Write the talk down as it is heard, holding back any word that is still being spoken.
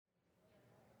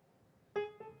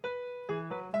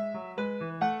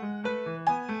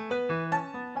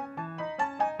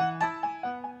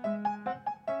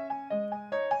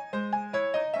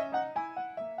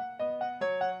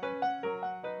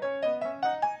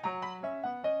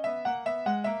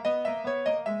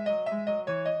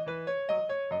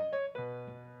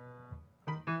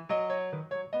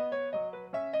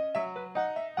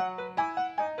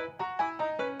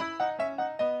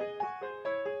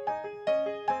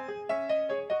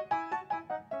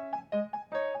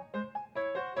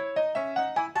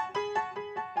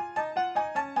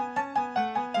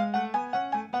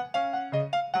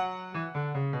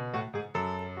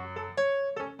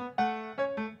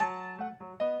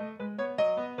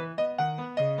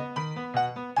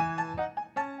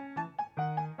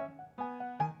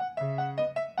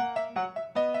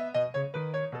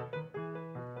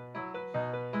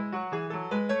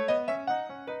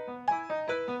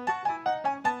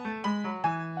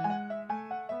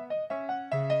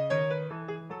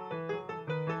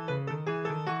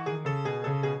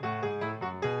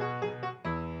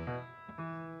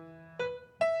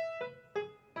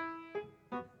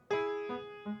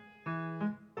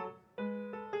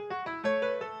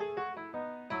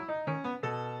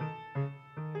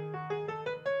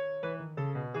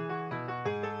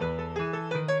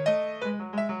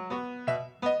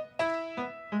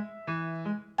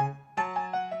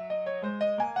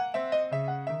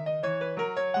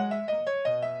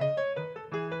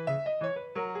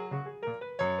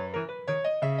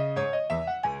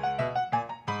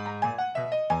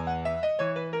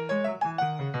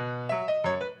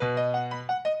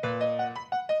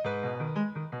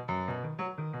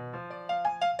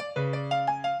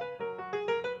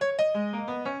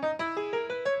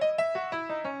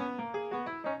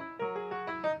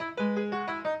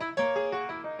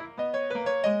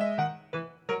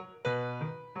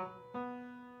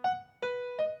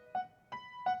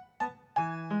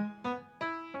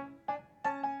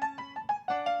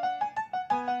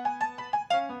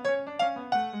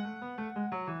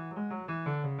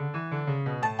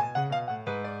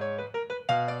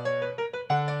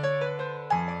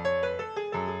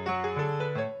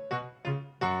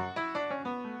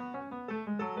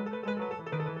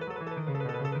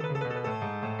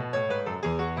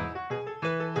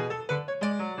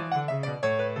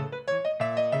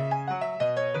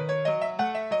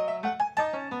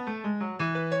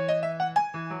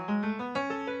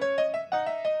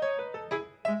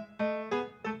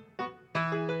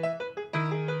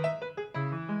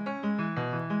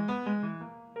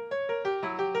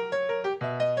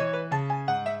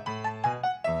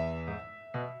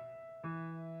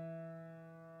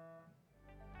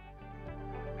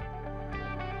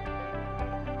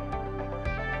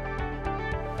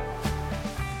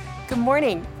Good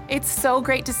morning. It's so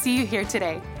great to see you here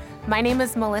today. My name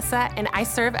is Melissa, and I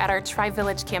serve at our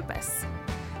Tri-Village campus.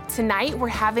 Tonight, we're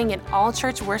having an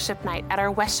all-church worship night at our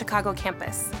West Chicago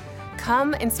campus.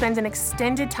 Come and spend an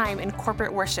extended time in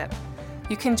corporate worship.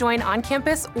 You can join on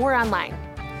campus or online.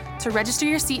 To register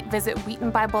your seat, visit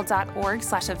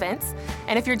wheatonbible.org/events.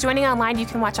 And if you're joining online, you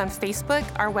can watch on Facebook,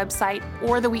 our website,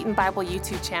 or the Wheaton Bible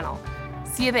YouTube channel.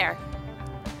 See you there.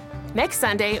 Next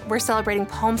Sunday, we're celebrating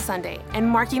Palm Sunday and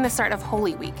marking the start of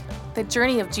Holy Week, the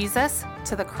journey of Jesus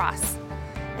to the cross.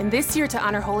 And this year, to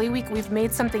honor Holy Week, we've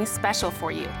made something special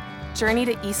for you, Journey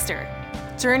to Easter.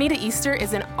 Journey to Easter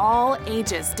is an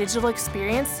all-ages digital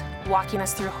experience walking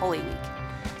us through Holy Week.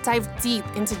 Dive deep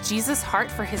into Jesus'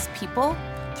 heart for his people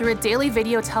through a daily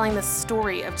video telling the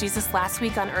story of Jesus' last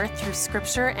week on earth through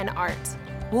scripture and art.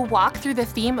 We'll walk through the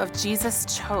theme of Jesus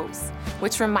Chose,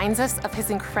 which reminds us of his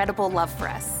incredible love for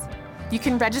us. You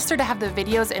can register to have the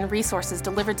videos and resources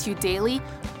delivered to you daily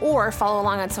or follow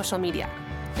along on social media.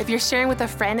 If you're sharing with a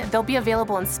friend, they'll be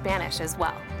available in Spanish as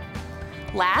well.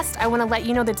 Last, I want to let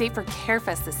you know the date for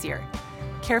CareFest this year.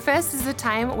 CareFest is a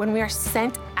time when we are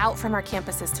sent out from our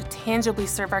campuses to tangibly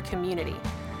serve our community.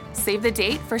 Save the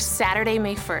date for Saturday,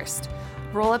 May 1st.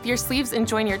 Roll up your sleeves and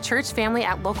join your church family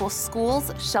at local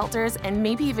schools, shelters, and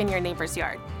maybe even your neighbor's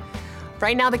yard.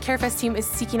 Right now, the CareFest team is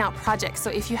seeking out projects, so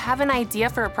if you have an idea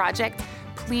for a project,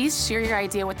 please share your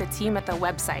idea with the team at the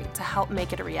website to help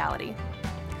make it a reality.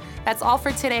 That's all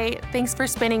for today. Thanks for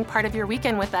spending part of your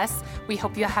weekend with us. We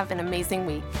hope you have an amazing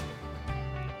week.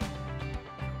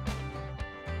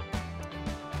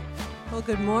 Well,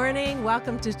 good morning.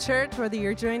 Welcome to church, whether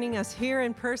you're joining us here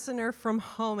in person or from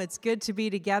home. It's good to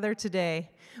be together today.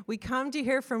 We come to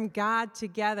hear from God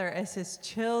together as his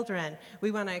children.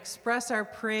 We want to express our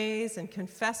praise and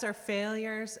confess our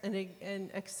failures and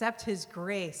accept his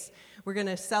grace. We're going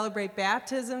to celebrate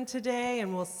baptism today,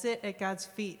 and we'll sit at God's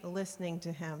feet listening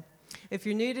to him. If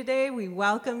you're new today, we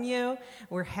welcome you.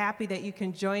 We're happy that you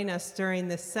can join us during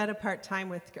this set-apart time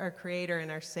with our Creator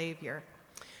and our Savior.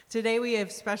 Today we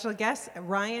have special guests,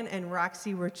 Ryan and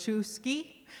Roxy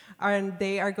Wachowski, and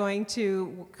they are going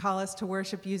to call us to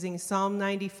worship using Psalm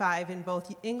 95 in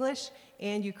both English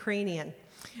and Ukrainian.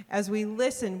 As we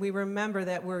listen, we remember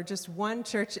that we're just one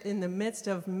church in the midst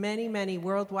of many, many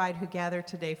worldwide who gather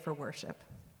today for worship.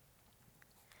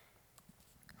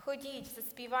 Ходіть,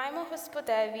 заспіваймо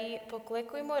Господеві,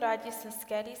 покликуймо радість на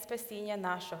скелі спасіння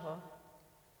нашого.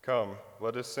 Come,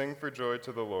 let us sing for joy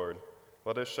to the Lord.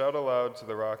 Let us shout aloud to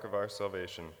the rock of our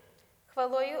salvation.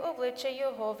 Хвалою обличчя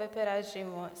Його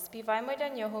випереджуємо, співаймо для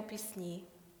Нього пісні.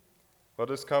 Let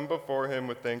us come before him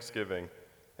with thanksgiving,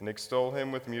 and extol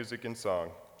him with music and song.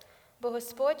 Бо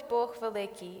Господь Бог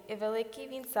великий, і великий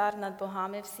Він цар над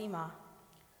богами всіма.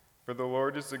 For the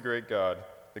Lord is the great God,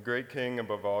 the great King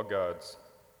above all gods.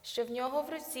 Що в Нього в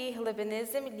руці глибини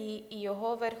землі, і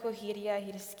Його верхогір'я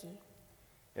гірські.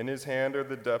 In his hand are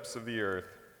the depths of the earth,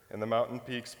 and the mountain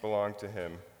peaks belong to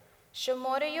him. Що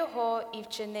море Його, і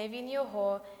вчинив Він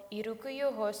Його, і руки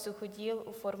Його суходіл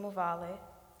уформували.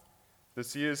 The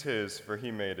sea is his, for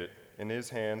he made it, and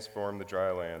his hands formed the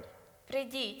dry land.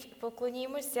 Прийдіть,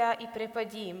 поклонімося і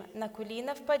припадім, на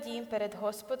коліна впадім перед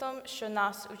Господом, що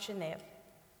нас учинив.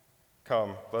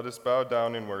 Come, let us bow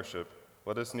down in worship.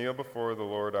 Let us kneel before the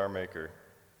Lord our Maker.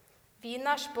 Він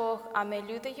наш Бог, а ми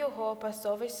люди Його,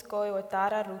 пасовисько й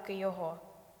отара руки Його.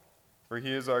 For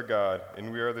he is our God,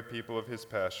 and we are the people of his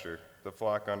pasture, the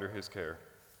flock under his care.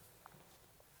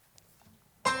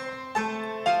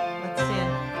 Let's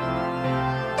stand.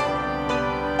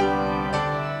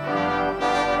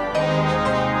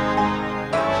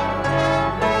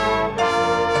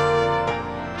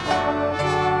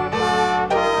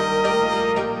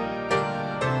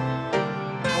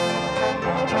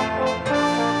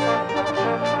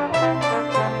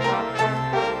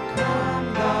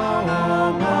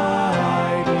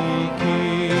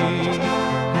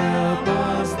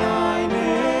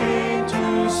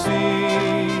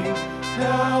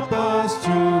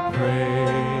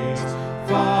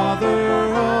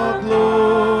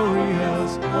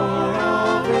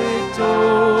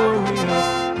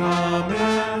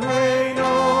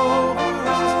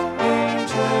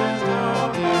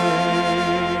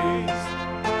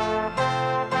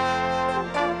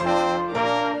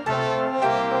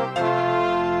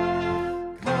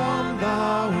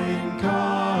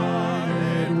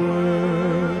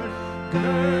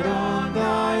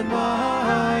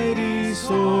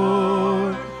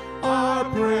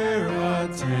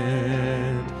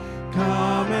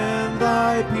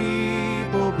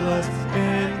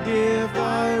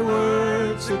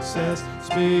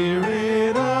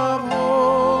 Spirit of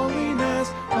holiness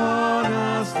on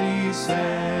us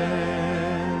descend.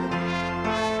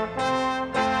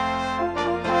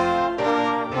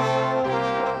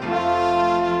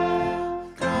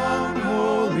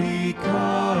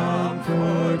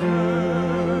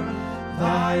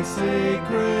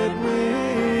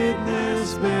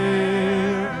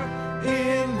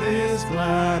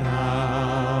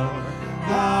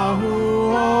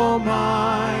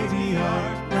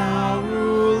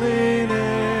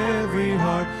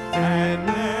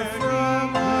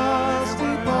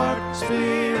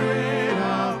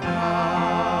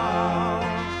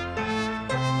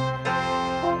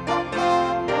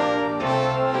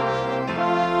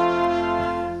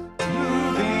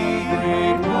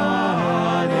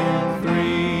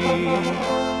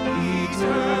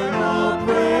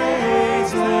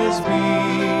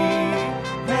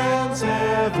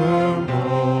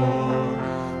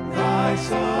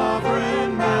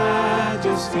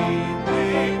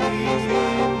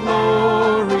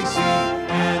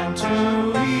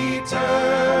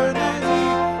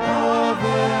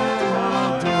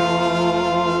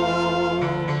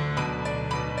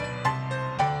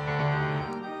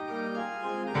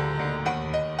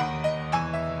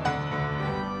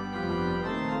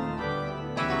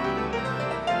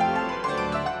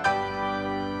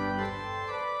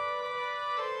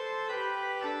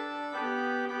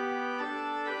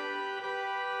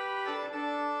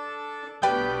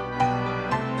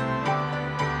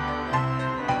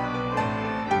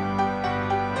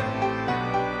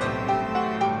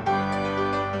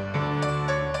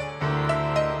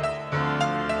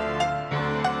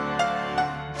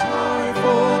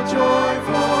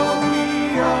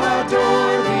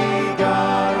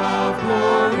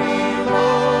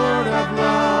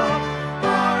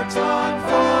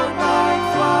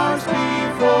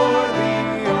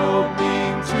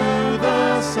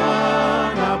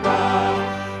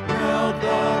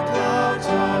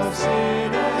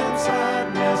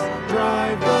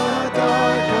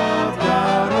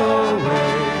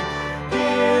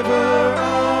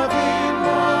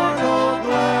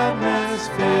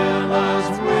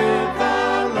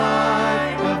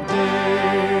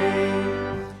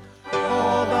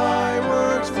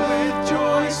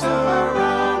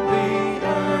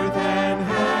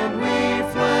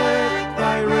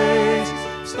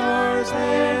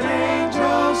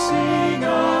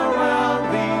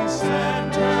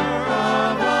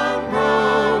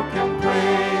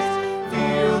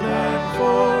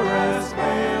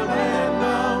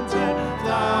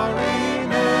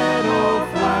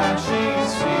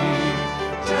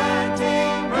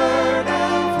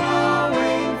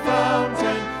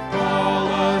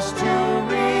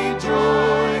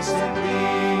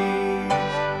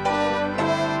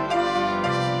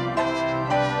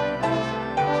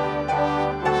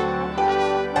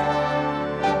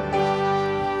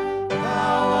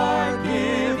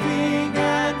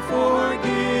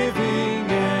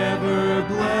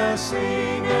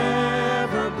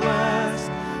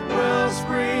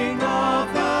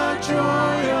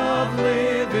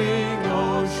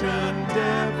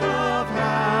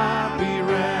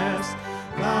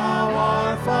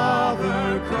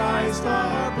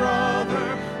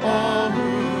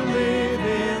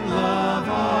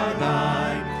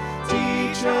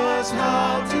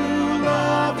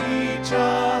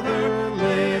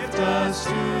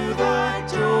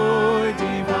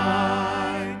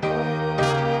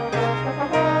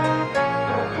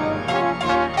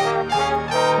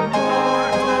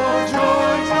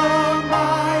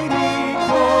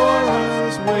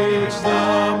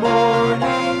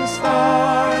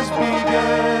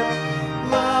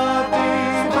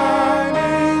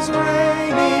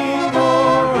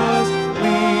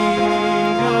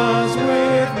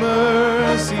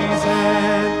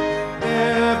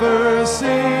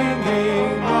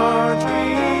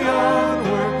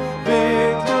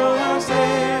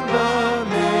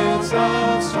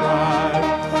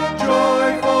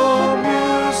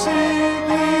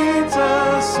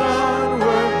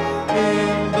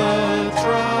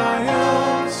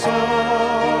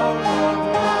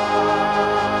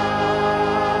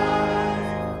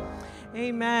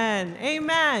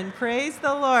 Amen. Praise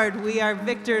the Lord. We are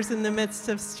victors in the midst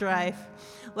of strife.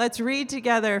 Let's read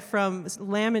together from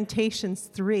Lamentations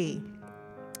 3.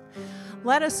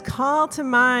 Let us call to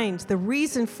mind the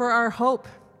reason for our hope.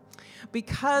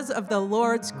 Because of the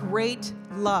Lord's great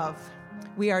love,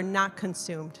 we are not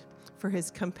consumed, for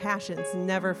his compassions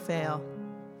never fail.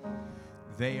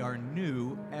 They are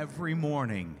new every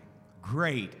morning.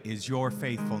 Great is your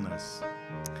faithfulness.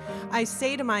 I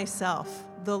say to myself,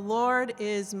 the Lord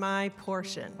is my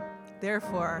portion.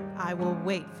 Therefore, I will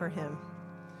wait for him.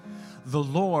 The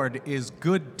Lord is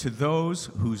good to those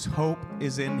whose hope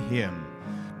is in him,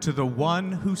 to the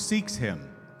one who seeks him.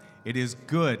 It is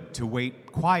good to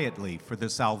wait quietly for the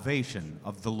salvation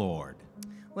of the Lord.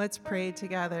 Let's pray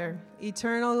together.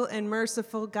 Eternal and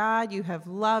merciful God, you have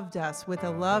loved us with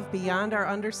a love beyond our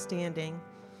understanding,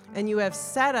 and you have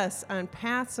set us on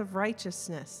paths of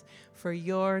righteousness for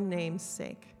your name's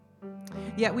sake.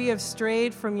 Yet we have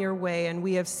strayed from your way, and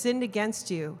we have sinned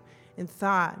against you in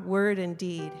thought, word, and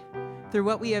deed, through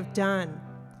what we have done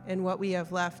and what we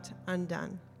have left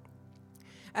undone.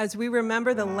 As we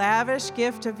remember the lavish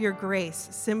gift of your grace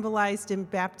symbolized in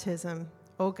baptism,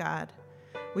 O God,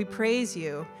 we praise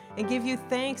you and give you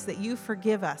thanks that you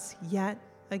forgive us yet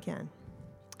again.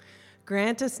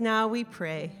 Grant us now, we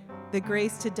pray, the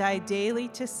grace to die daily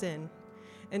to sin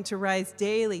and to rise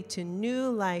daily to new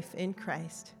life in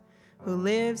Christ, who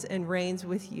lives and reigns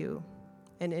with you,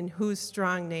 and in whose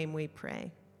strong name we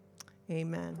pray.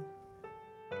 Amen.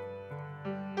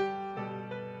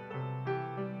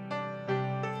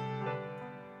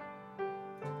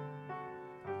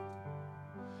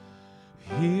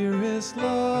 Here is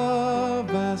love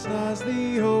vast as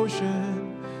the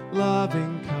ocean,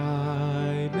 loving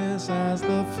kindness as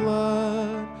the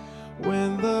flood.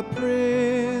 When the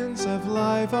Prince of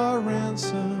Life, our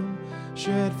ransom,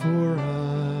 shed for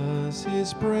us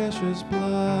his precious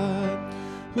blood.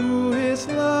 Who his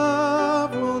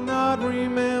love will not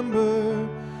remember,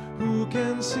 who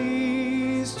can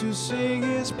cease to sing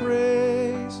his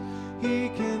praise? He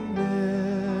can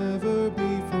never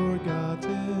be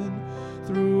forgotten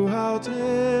throughout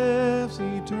earth's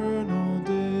eternal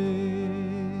days.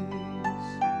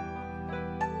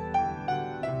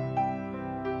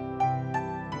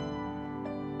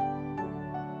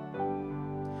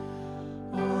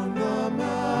 On the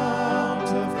mount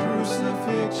of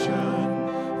crucifixion,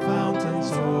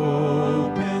 fountains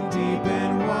open deep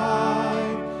and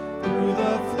wide. Through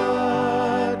the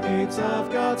floodgates of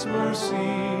God's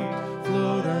mercy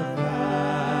flowed a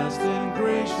vast and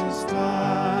gracious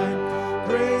tide.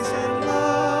 Grace and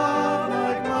love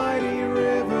like mighty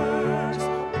rivers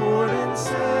poured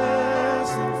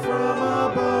incessant from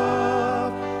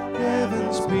above.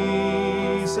 Heaven's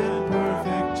peace and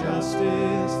perfect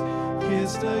justice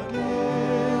kissed a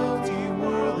guilty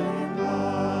world in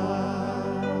love.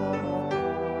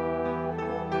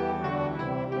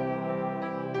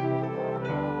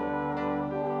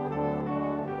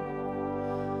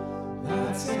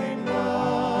 That same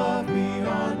love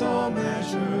beyond all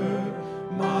measure,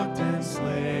 mocked and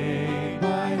slain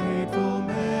by hateful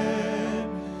men,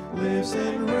 lives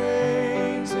and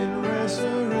reigns in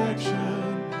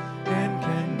resurrection and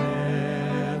can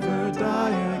never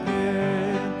die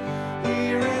again.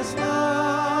 Here is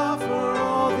love for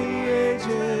all the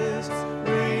ages,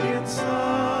 radiant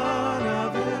Son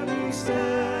of every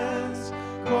sense,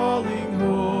 calling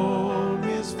home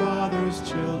his Father's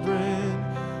children,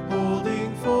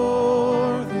 holding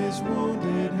forth his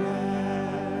wounded hands.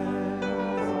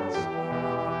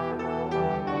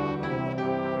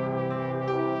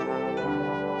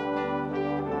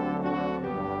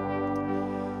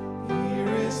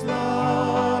 Here is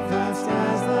love vast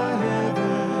as the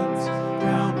heavens,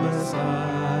 countless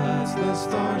as the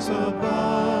stars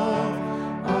above,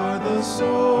 are the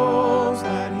souls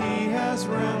that he has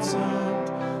ransomed,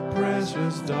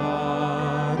 precious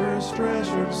daughters,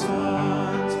 treasured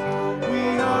sons.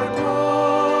 We are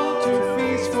called to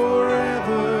feast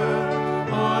forever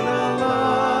on a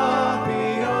love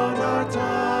beyond our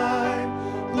time.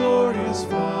 Glorious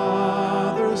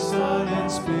Father, Son,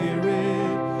 and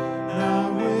Spirit,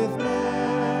 now with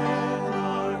man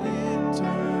are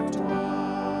intertwined.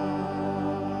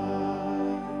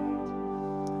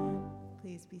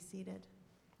 Please be seated.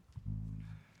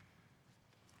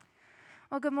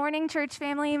 Well, good morning, church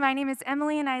family. My name is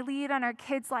Emily, and I lead on our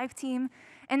Kids Life team.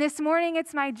 And this morning,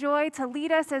 it's my joy to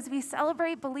lead us as we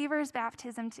celebrate believers'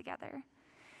 baptism together.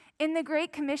 In the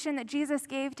Great Commission that Jesus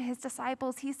gave to his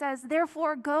disciples, he says,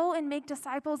 "Therefore, go and make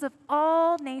disciples of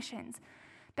all nations,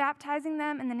 baptizing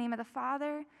them in the name of the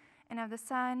Father, and of the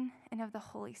Son, and of the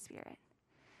Holy Spirit."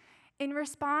 In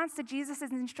response to Jesus'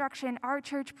 instruction, our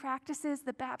church practices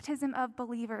the baptism of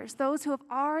believers, those who have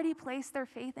already placed their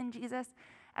faith in Jesus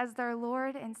as their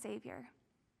Lord and Savior.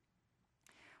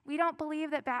 We don't believe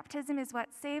that baptism is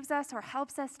what saves us or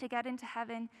helps us to get into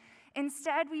heaven.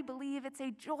 Instead, we believe it's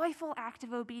a joyful act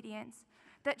of obedience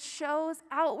that shows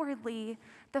outwardly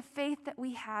the faith that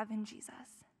we have in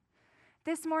Jesus.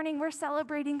 This morning, we're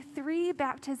celebrating 3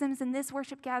 baptisms in this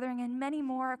worship gathering and many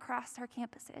more across our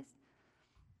campuses.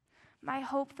 My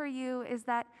hope for you is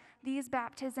that these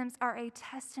baptisms are a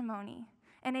testimony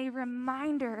and a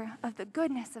reminder of the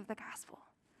goodness of the gospel,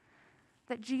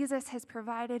 that Jesus has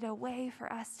provided a way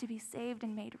for us to be saved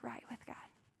and made right with God.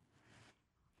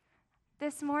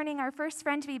 This morning, our first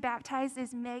friend to be baptized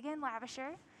is Megan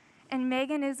Lavisher, and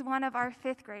Megan is one of our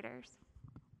 5th graders.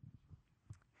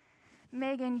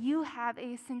 Megan, you have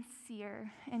a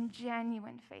sincere and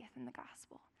genuine faith in the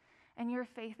gospel, and your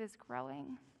faith is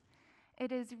growing.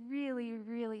 It is really,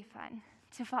 really fun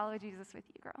to follow Jesus with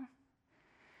you, girl.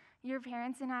 Your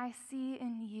parents and I see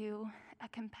in you a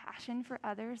compassion for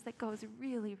others that goes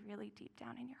really, really deep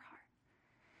down in your heart,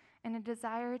 and a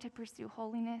desire to pursue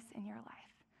holiness in your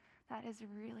life. That is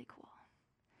really cool.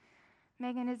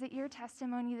 Megan, is it your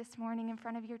testimony this morning in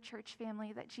front of your church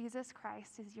family that Jesus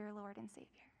Christ is your Lord and Savior?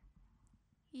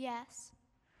 Yes.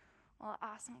 Well,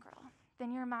 awesome, girl.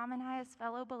 Then your mom and I, as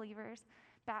fellow believers,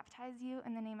 baptize you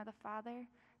in the name of the Father,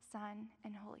 Son,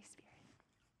 and Holy Spirit.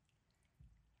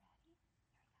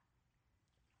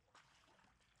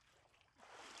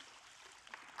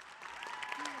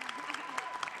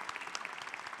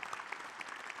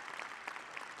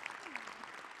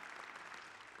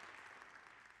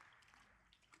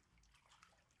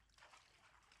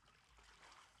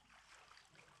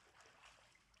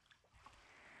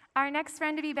 Our next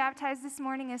friend to be baptized this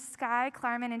morning is Sky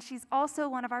Klarman, and she's also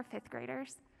one of our 5th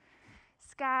graders.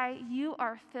 Sky, you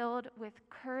are filled with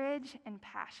courage and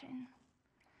passion.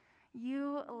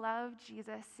 You love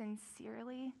Jesus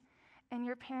sincerely, and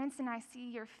your parents and I see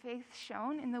your faith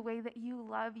shown in the way that you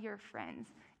love your friends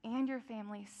and your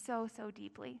family so, so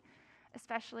deeply,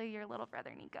 especially your little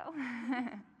brother, Nico.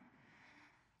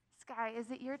 Sky, is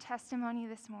it your testimony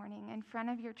this morning in front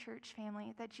of your church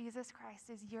family that Jesus Christ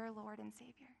is your Lord and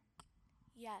Savior?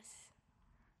 Yes.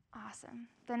 Awesome.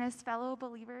 Then as fellow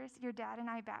believers, your dad and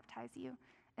I baptize you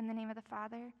in the name of the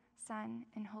Father, Son,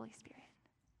 and Holy Spirit.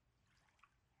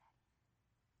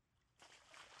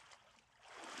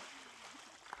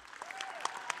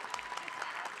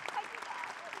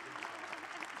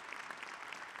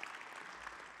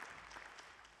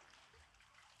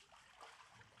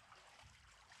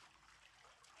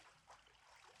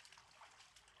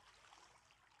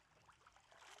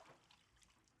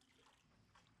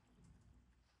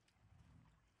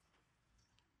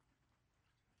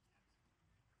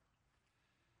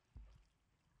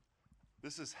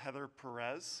 This is Heather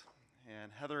Perez,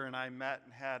 and Heather and I met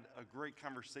and had a great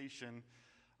conversation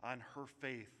on her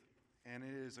faith, and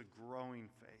it is a growing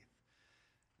faith.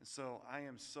 And so I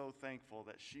am so thankful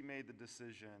that she made the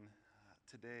decision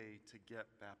today to get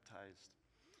baptized.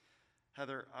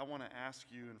 Heather, I want to ask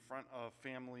you in front of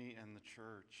family and the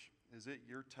church, is it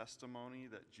your testimony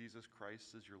that Jesus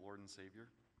Christ is your Lord and Savior?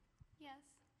 Yes.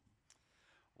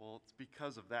 Well, it's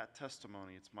because of that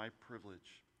testimony, it's my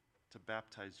privilege to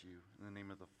baptize you in the name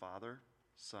of the Father,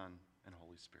 Son, and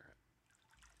Holy Spirit.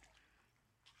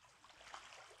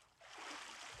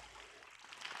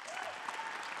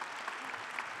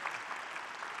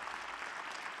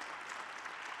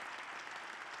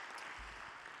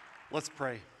 Let's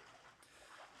pray.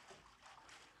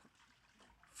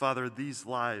 Father, these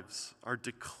lives are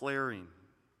declaring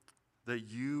that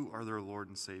you are their Lord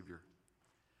and Savior.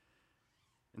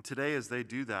 And today, as they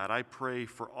do that, I pray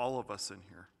for all of us in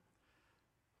here,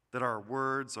 that our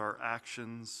words, our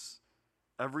actions,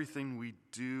 everything we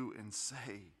do and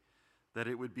say, that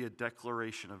it would be a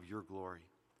declaration of your glory.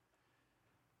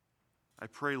 I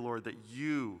pray, Lord, that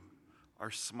you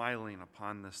are smiling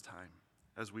upon this time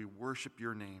as we worship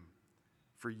your name,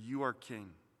 for you are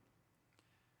King.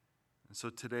 And so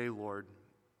today, Lord,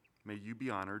 may you be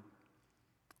honored,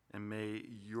 and may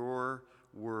your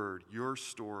word, your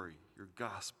story, your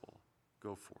gospel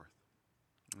go forth.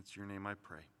 It's your name I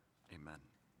pray. Amen.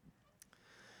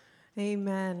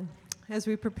 Amen. As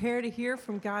we prepare to hear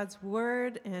from God's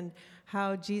word and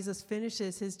how Jesus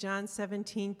finishes his John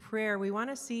 17 prayer, we want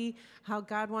to see how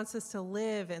God wants us to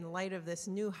live in light of this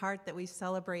new heart that we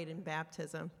celebrate in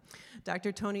baptism.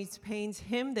 Dr. Tony Payne's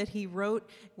hymn that he wrote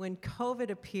when COVID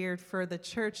appeared for the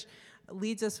church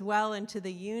leads us well into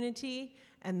the unity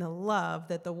and the love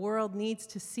that the world needs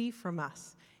to see from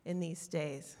us in these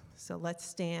days. So let's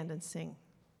stand and sing.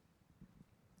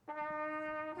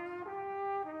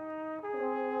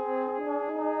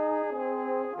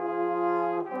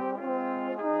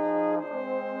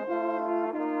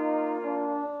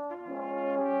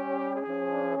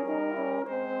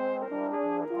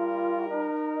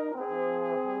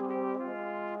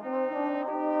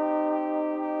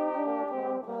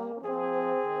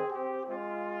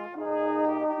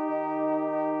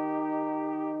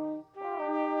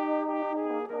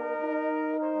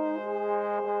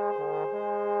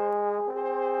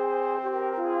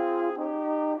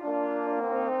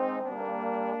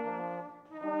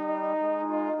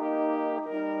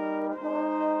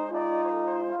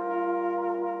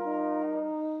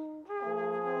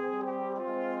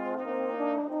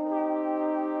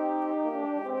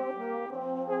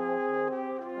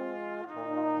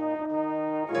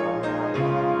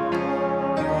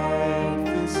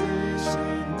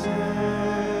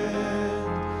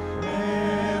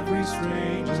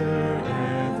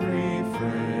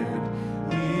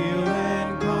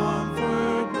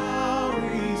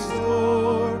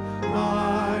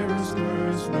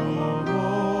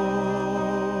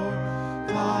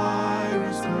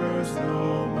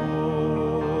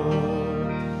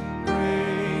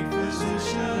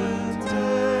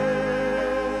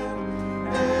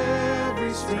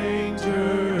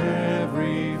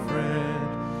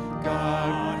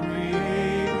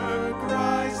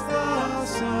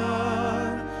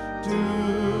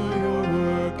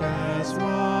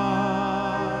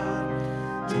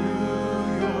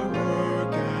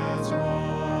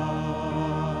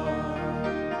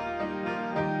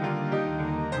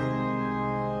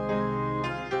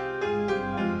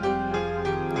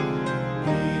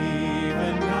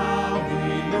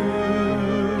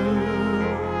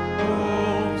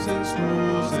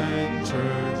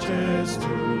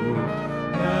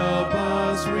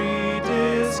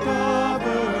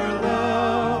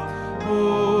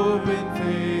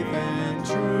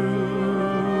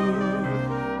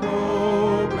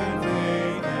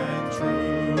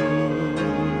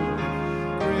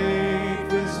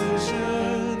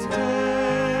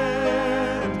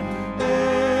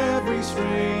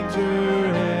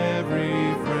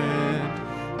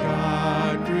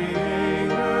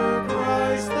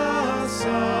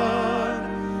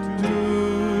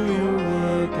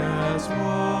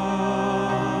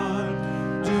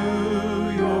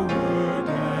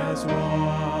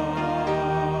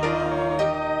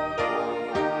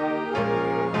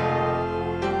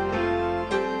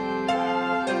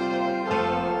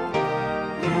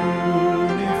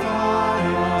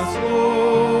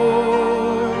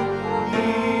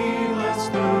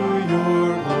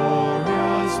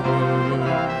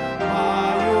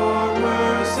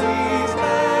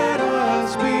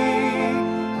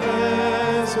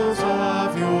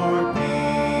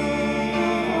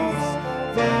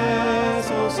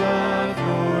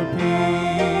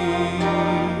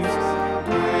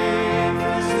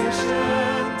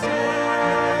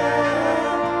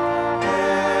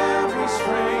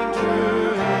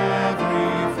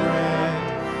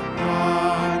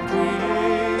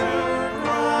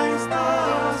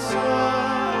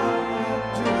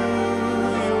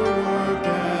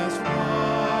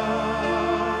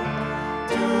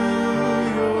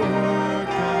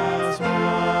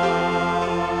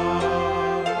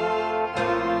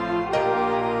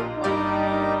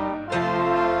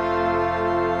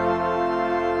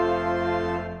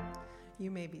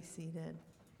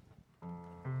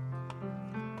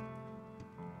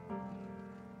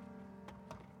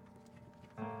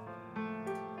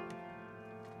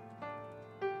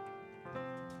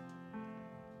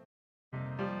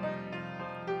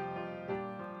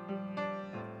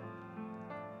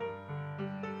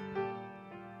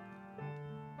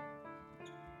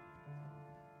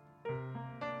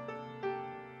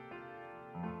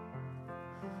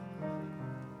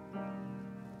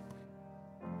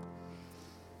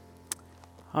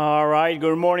 All right,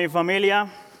 good morning, familia.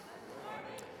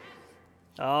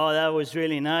 Oh, that was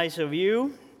really nice of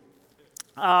you.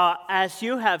 As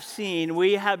you have seen,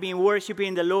 we have been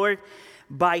worshiping the Lord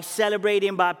by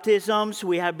celebrating baptisms.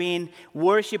 We have been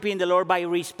worshiping the Lord by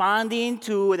responding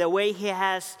to the way He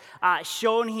has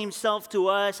shown Himself to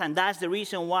us, and that's the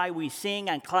reason why we sing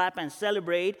and clap and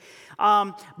celebrate.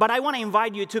 But I want to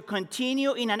invite you to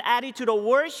continue in an attitude of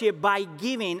worship by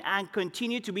giving and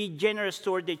continue to be generous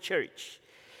toward the church.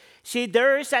 See,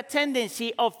 there is a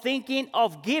tendency of thinking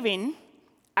of giving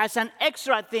as an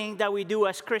extra thing that we do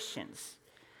as Christians.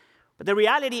 But the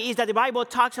reality is that the Bible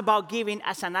talks about giving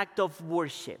as an act of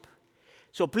worship.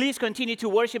 So please continue to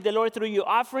worship the Lord through your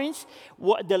offerings.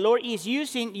 The Lord is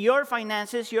using your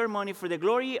finances, your money, for the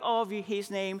glory of His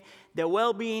name, the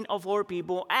well-being of our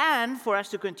people, and for us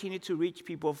to continue to reach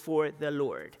people for the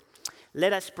Lord.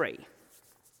 Let us pray.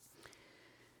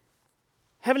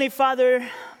 Heavenly Father,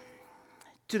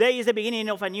 today is the beginning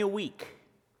of a new week.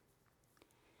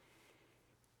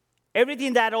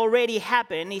 Everything that already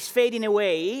happened is fading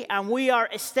away, and we are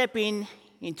stepping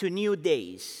into new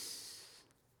days.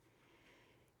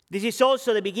 This is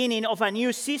also the beginning of a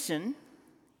new season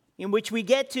in which we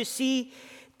get to see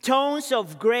tones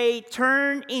of gray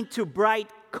turn into bright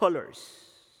colors.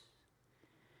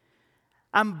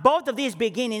 And both of these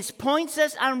beginnings points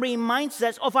us and reminds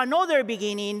us of another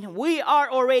beginning we are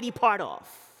already part of.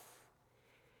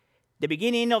 The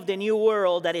beginning of the new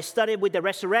world that is started with the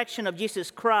resurrection of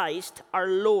Jesus Christ, our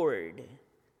Lord.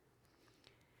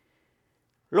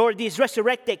 Lord, this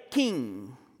resurrected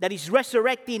King that is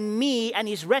resurrecting me and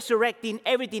is resurrecting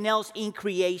everything else in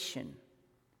creation.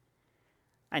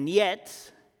 And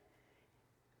yet,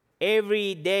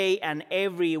 every day and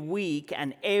every week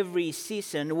and every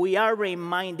season, we are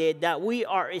reminded that we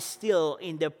are still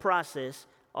in the process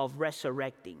of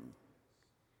resurrecting.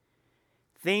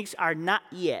 Things are not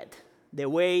yet the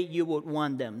way you would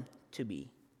want them to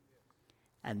be.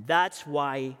 And that's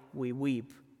why we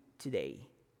weep today.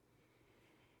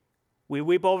 We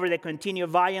weep over the continued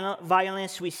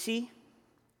violence we see.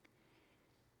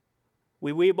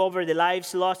 We weep over the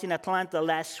lives lost in Atlanta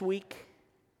last week.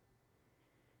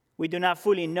 We do not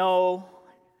fully know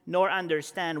nor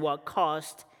understand what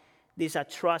caused this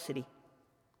atrocity.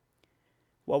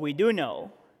 What we do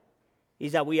know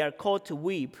is that we are called to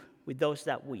weep with those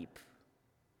that weep.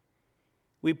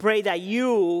 We pray that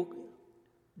you,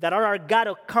 that are our God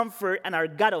of comfort and our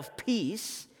God of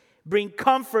peace, bring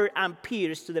comfort and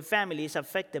peace to the families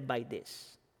affected by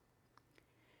this.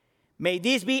 May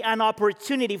this be an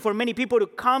opportunity for many people to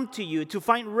come to you, to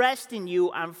find rest in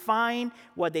you, and find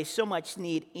what they so much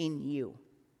need in you.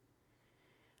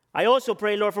 I also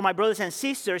pray, Lord, for my brothers and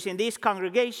sisters in this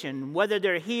congregation, whether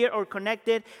they're here or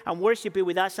connected and worshiping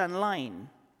with us online,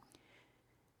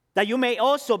 that you may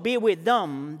also be with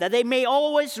them, that they may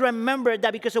always remember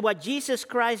that because of what Jesus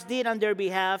Christ did on their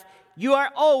behalf, you are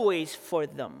always for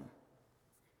them.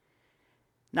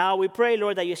 Now we pray,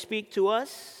 Lord, that you speak to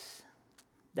us,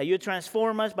 that you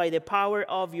transform us by the power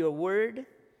of your word,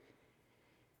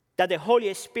 that the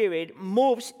Holy Spirit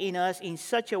moves in us in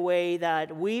such a way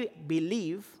that we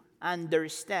believe,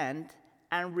 understand,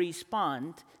 and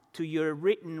respond to your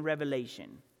written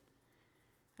revelation.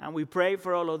 And we pray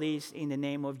for all of these in the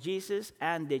name of Jesus,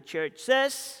 and the church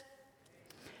says,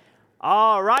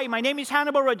 all right, my name is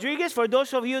Hannibal Rodriguez. For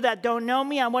those of you that don't know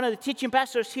me, I'm one of the teaching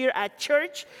pastors here at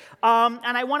church. And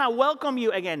I want to welcome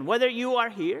you again, whether you are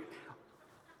here.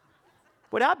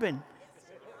 What happened?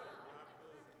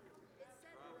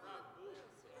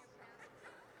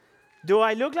 Do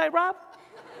I look like Rob?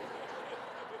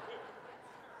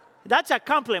 That's a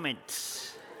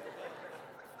compliment.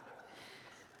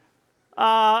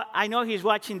 I know he's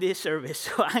watching this service,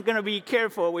 so I'm going to be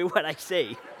careful with what I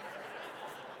say.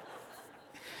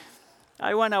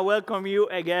 I want to welcome you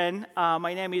again.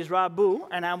 My name is Rob Boo,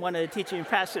 and I'm one of the teaching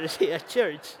pastors here at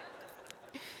church.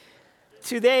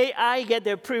 Today, I get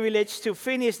the privilege to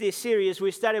finish this series we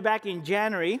started back in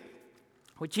January,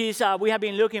 which is, we have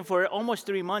been looking for almost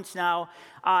 3 months now,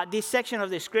 this section of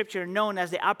the scripture known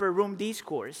as the Upper Room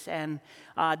Discourse. And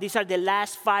these are the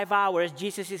last 5 hours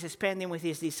Jesus is spending with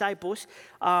his disciples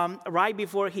right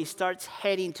before he starts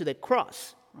heading to the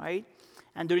cross, right?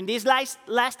 And during these last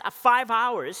 5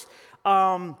 hours,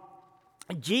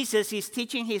 Jesus is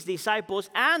teaching his disciples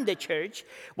and the church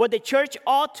what the church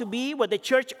ought to be, what the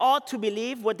church ought to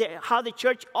believe, how the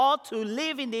church ought to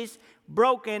live in this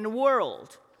broken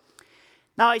world.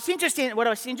 Now, it's interesting. What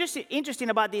was interesting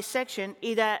about this section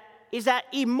is that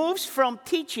it moves from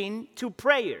teaching to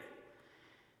prayer.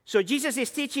 So Jesus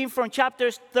is teaching from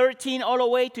chapters 13 all the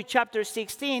way to chapter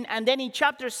 16, and then in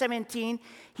chapter 17,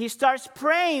 he starts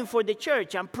praying for the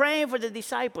church and praying for the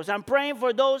disciples and praying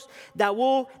for those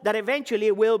that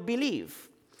eventually will believe.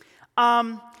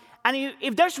 And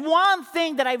if there's one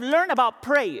thing that I've learned about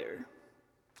prayer,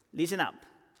 listen up,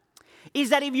 is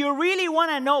that if you really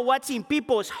want to know what's in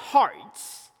people's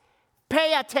hearts,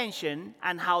 pay attention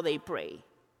on how they pray.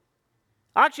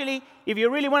 Actually, if you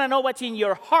really want to know what's in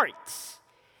your hearts,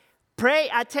 pay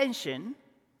attention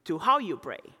to how you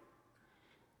pray.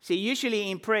 See,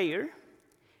 usually in prayer,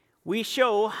 we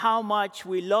show how much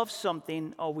we love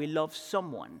something or we love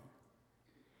someone.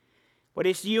 What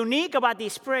is unique about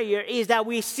this prayer is that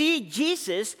we see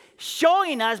Jesus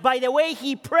showing us by the way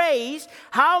he prays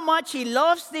how much he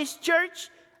loves this church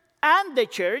and the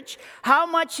church, how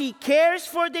much he cares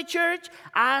for the church,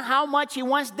 and how much he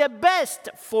wants the best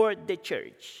for the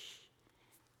church.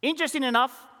 Interesting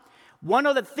enough, one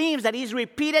of the themes that is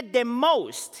repeated the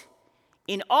most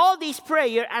in all this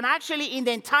prayer and actually in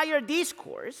the entire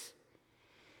discourse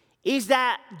is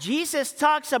that Jesus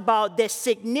talks about the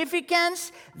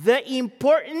significance, the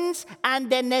importance, and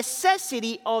the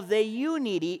necessity of the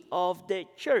unity of the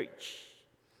church.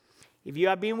 If you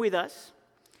have been with us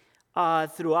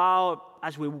throughout,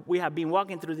 as we have been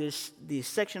walking through this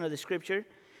section of the scripture,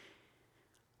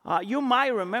 you might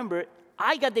remember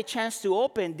I got the chance to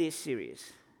open this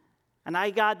series. And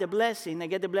I get the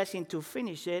blessing to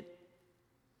finish it.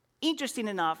 Interesting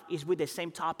enough, is with the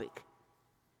same topic.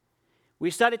 We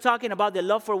started talking about the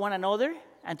love for one another,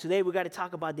 and today we got to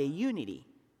talk about the unity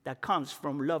that comes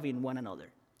from loving one another.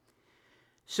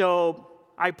 So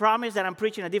I promise that I'm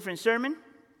preaching a different sermon,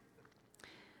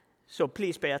 so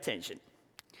please pay attention.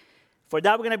 For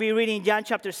that, we're going to be reading John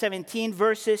chapter 17,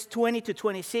 verses 20 to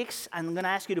 26. I'm going to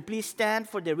ask you to please stand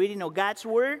for the reading of God's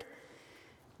word.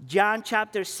 John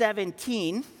chapter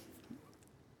 17,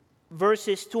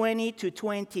 verses 20 to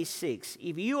 26.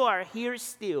 If you are here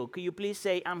still, could you please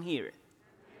say, I'm here?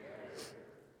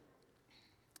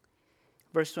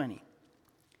 Verse 20.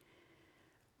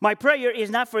 My prayer is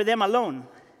not for them alone.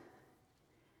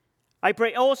 I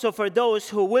pray also for those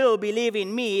who will believe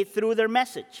in me through their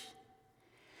message,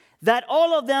 that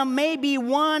all of them may be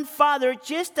one, Father,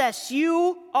 just as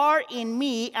you are in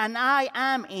me and I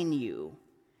am in you.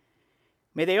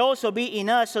 May they also be in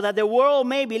us, so that the world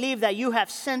may believe that you have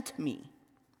sent me.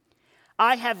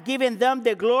 I have given them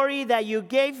the glory that you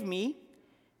gave me,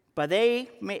 but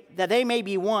that they may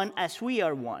be one as we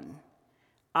are one.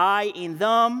 I in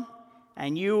them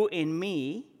and you in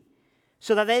me,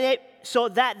 so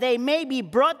that they may be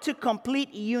brought to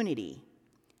complete unity,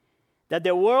 that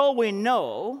the world will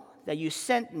know that you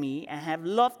sent me and have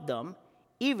loved them,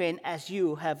 even as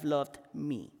you have loved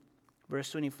me.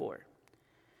 Verse 24.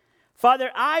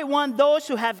 Father, I want those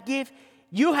you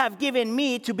have given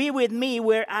me to be with me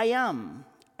where I am,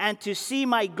 and to see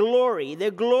my glory, the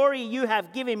glory you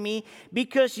have given me,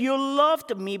 because you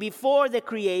loved me before the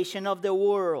creation of the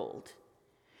world.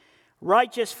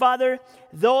 Righteous Father,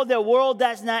 though the world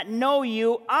does not know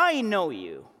you, I know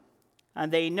you,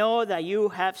 and they know that you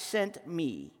have sent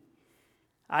me.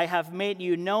 I have made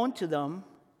you known to them,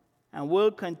 and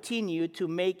will continue to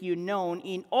make you known,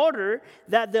 in order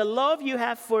that the love you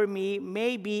have for me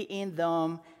may be in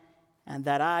them, and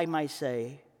that I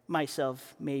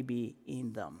myself may be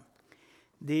in them.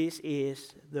 This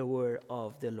is the word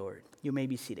of the Lord. You may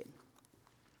be seated.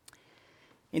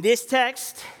 In this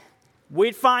text,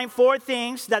 we find 4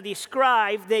 things that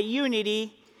describe the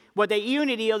unity, what the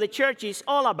unity of the church is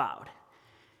all about.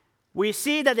 We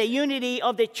see that the unity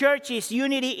of the church is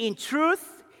unity in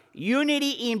truth,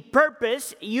 unity in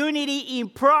purpose, unity in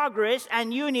progress,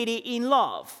 and unity in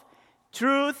love.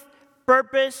 Truth,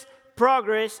 purpose,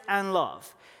 progress, and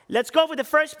love. Let's go with the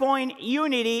first point,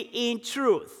 unity in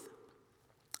truth.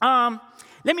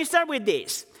 Let me start with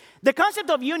this. The concept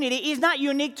of unity is not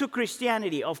unique to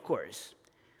Christianity, of course.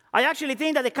 I actually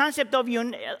think that the concept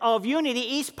of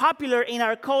unity is popular in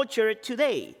our culture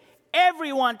today.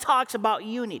 Everyone talks about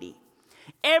unity.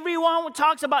 Everyone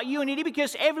talks about unity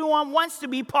because everyone wants to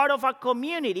be part of a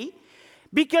community,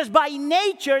 because by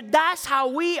nature, that's how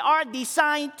we are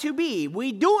designed to be.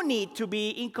 We do need to be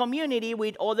in community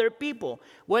with other people,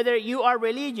 whether you are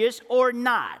religious or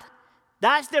not.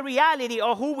 That's the reality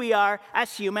of who we are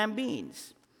as human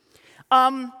beings.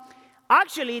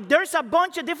 Actually, there's a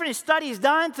bunch of different studies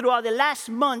done throughout the last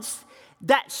months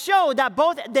that show that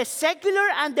both the secular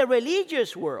and the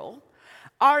religious world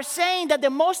are saying that the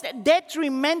most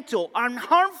detrimental and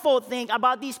harmful thing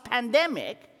about this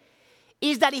pandemic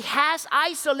is that it has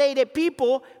isolated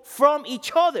people from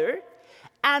each other,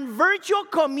 and virtual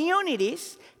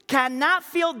communities cannot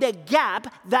fill the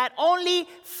gap that only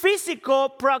physical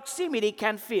proximity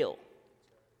can fill.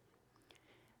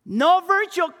 No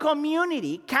virtual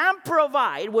community can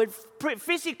provide what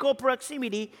physical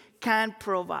proximity can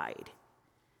provide.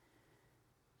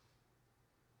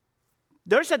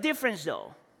 There's a difference,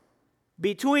 though,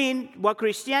 between what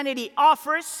Christianity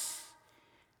offers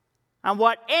and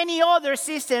what any other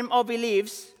system of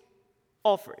beliefs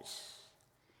offers.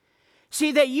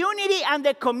 See, the unity and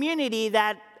the community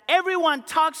that everyone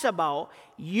talks about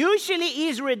usually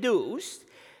is reduced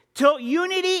to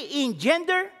unity in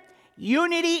gender,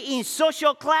 unity in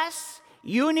social class,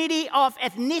 unity of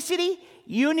ethnicity,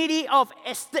 unity of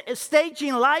stage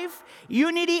in life,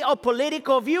 unity of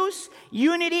political views,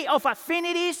 unity of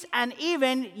affinities, and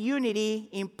even unity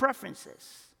in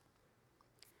preferences.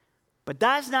 But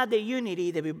that's not the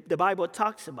unity that the Bible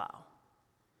talks about.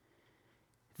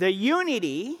 The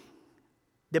unity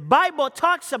the Bible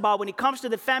talks about when it comes to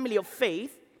the family of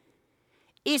faith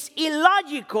is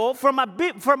illogical from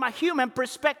a human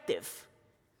perspective,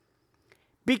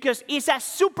 because it's a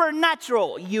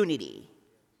supernatural unity.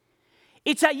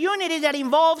 It's a unity that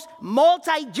involves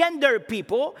multi-gender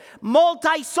people,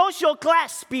 multi-social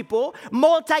class people,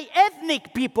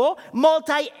 multi-ethnic people,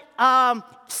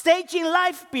 multi-stage in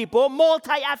life people,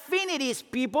 multi-affinities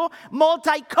people,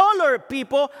 multi-color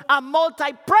people, and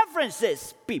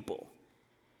multi-preferences people.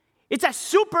 It's a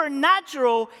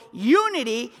supernatural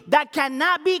unity that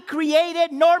cannot be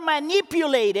created nor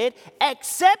manipulated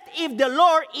except if the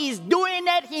Lord is doing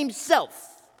it himself.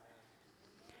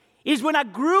 It's when a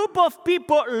group of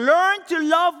people learn to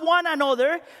love one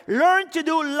another, learn to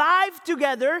do life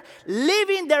together,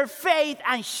 living their faith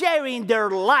and sharing their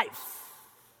life.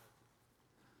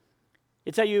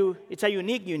 It's a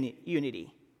unique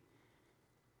unity.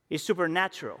 It's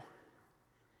supernatural.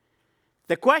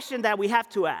 The question that we have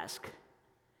to ask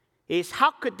is,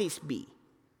 how could this be?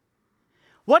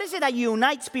 What is it that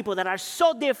unites people that are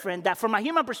so different that from a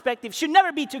human perspective should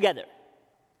never be together?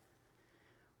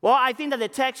 Well, I think that the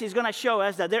text is going to show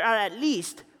us that there are at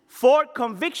least 4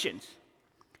 convictions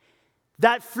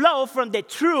that flow from the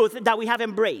truth that we have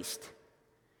embraced.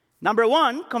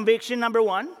 Conviction number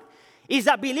one, is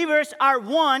that believers are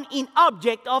one in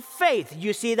object of faith.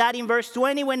 You see that in verse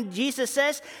 20 when Jesus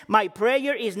says, "My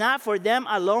prayer is not for them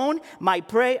alone.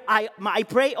 I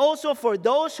pray also for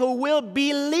those who will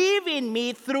believe in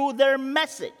me through their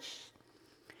message."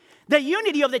 The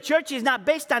unity of the church is not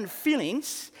based on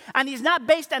feelings, and is not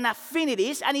based on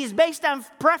affinities, and is based on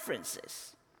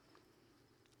preferences.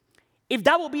 If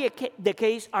that will be the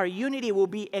case, our unity will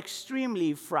be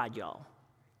extremely fragile.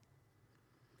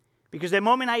 Because the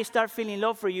moment I start feeling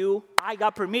love for you, I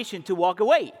got permission to walk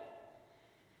away.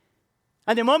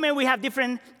 And the moment we have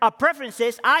different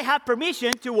preferences, I have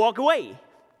permission to walk away.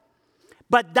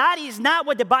 But that is not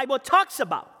what the Bible talks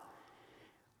about.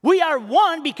 We are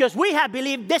one because we have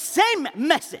believed the same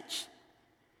message.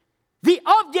 The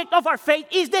object of our faith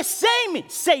is the same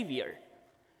Savior.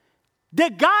 The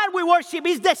God we worship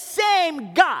is the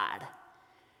same God.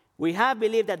 We have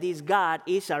believed that this God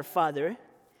is our Father,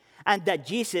 and that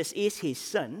Jesus is his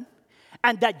Son,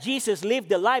 and that Jesus lived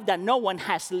the life that no one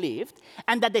has lived,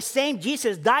 and that the same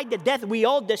Jesus died the death we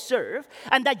all deserve,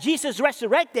 and that Jesus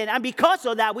resurrected, and because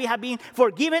of that we have been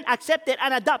forgiven, accepted,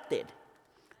 and adopted.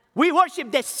 We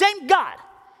worship the same God.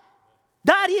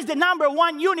 That is the number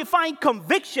one unifying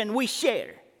conviction we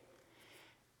share.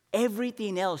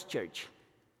 Everything else, church,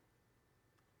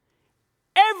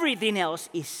 everything else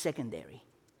is secondary.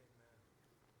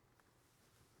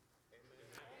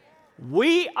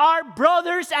 We are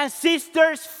brothers and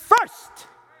sisters first.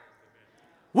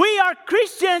 We are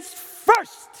Christians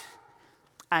first.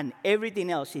 And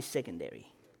everything else is secondary.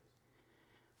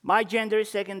 My gender is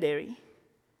secondary.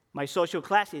 My social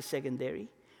class is secondary.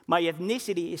 My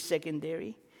ethnicity is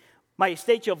secondary. My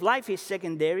stage of life is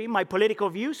secondary. My political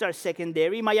views are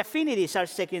secondary. My affinities are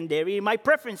secondary. My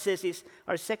preferences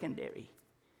are secondary.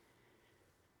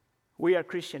 We are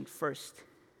Christian first.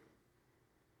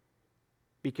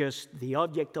 Because the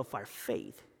object of our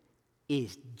faith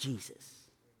is Jesus.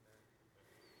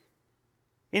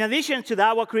 In addition to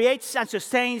that, what creates and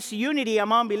sustains unity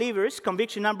among believers,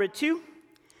 conviction number 2,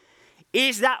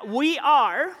 is that we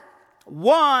are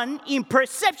one in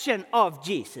perception of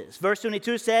Jesus. Verse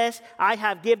 22 says, "I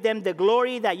have given them the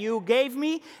glory that you gave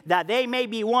me, that they may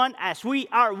be one as we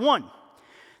are one."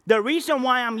 The reason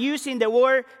why I'm using the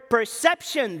word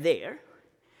perception there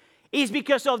is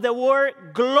because of the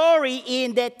word glory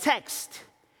in the text.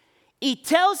 It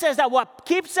tells us that what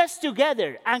keeps us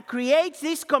together and creates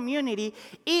this community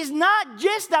is not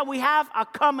just that we have a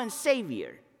common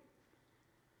Savior,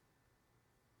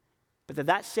 but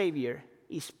that Savior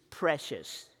is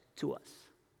precious to us.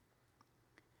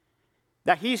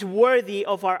 That He's worthy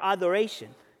of our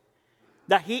adoration.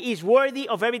 That He is worthy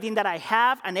of everything that I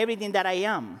have and everything that I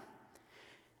am.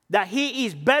 That He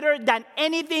is better than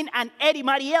anything and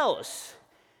anybody else.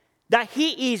 That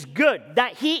He is good,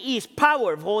 that He is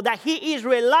powerful, that He is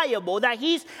reliable, that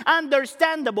He's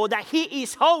understandable, that He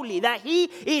is holy, that He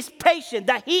is patient,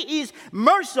 that He is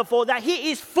merciful, that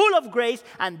He is full of grace,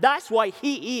 and that's why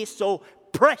He is so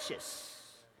precious.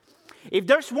 If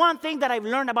there's one thing that I've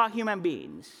learned about human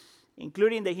beings,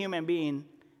 including the human being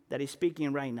that is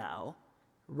speaking right now,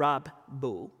 Rob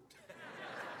Boo,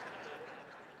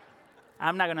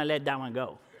 I'm not going to let that one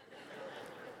go.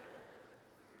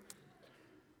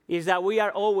 Is that we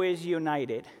are always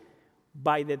united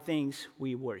by the things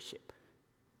we worship.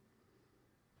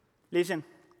 Listen,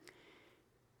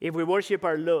 if we worship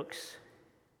our looks,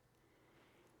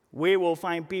 we will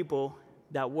find people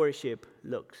that worship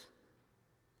looks.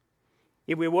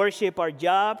 If we worship our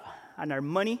job and our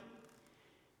money,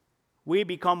 we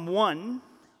become one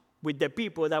with the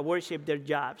people that worship their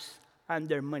jobs and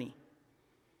their money.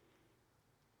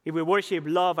 If we worship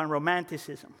love and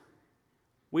romanticism,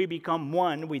 we become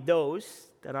one with those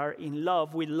that are in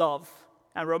love with love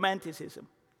and romanticism.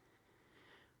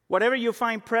 Whatever you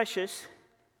find precious,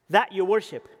 that you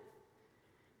worship.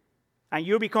 And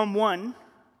you become one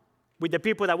with the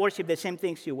people that worship the same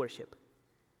things you worship.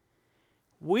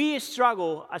 We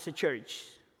struggle as a church,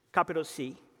 capital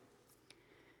C,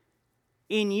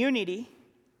 in unity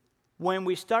when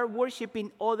we start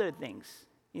worshiping other things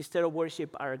instead of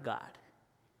worship our God.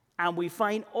 And we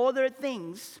find other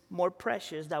things more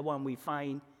precious than when we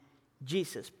find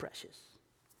Jesus precious.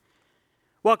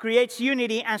 What creates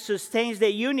unity and sustains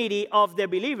the unity of the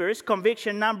believers,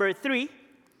 conviction number 3,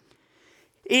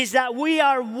 is that we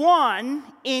are one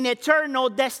in eternal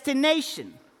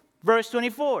destination. Verse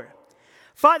 24.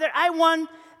 Father, I want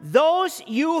those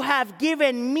you have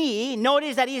given me,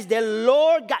 notice that is the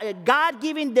Lord, God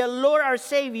giving the Lord our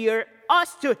Savior,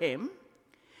 us to him,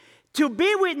 to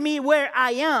be with me where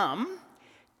I am,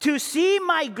 to see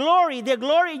my glory, the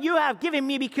glory you have given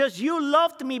me because you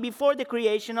loved me before the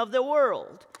creation of the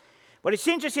world. What is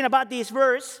interesting about this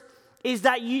verse is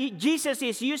that Jesus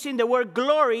is using the word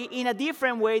glory in a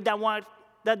different way than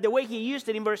the way he used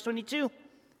it in verse 22.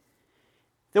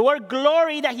 The word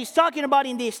glory that he's talking about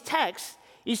in this text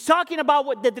is talking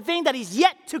about the thing that is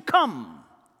yet to come.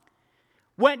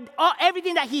 When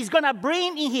everything that he's going to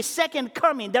bring in his second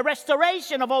coming, the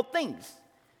restoration of all things.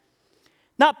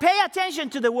 Now pay attention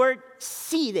to the word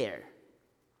see there.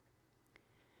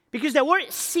 Because the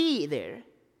word see there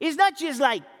is not just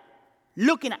like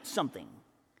looking at something.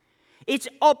 It's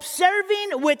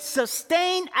observing with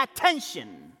sustained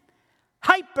attention,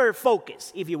 hyper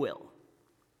focus, if you will.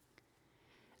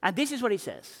 And this is what he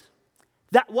says,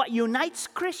 that what unites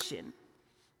Christian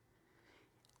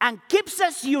and keeps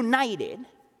us united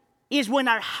is when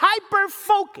our hyper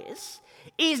focus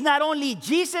is not only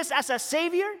Jesus as a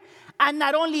Savior and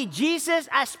not only Jesus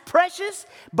as precious,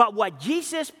 but what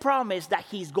Jesus promised that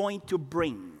he's going to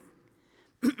bring.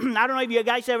 I don't know if you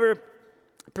guys ever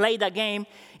played a game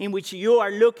in which you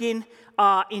are looking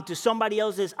into somebody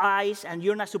else's eyes and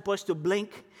you're not supposed to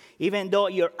blink, even though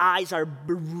your eyes are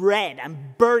red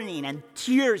and burning and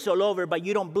tears all over, but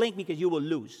you don't blink because you will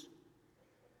lose.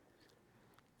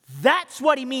 That's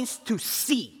what it means to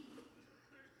see.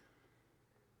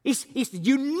 It's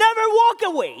you never walk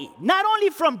away, not only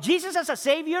from Jesus as a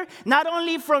Savior, not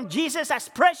only from Jesus as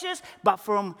precious, but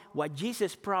from what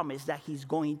Jesus promised that he's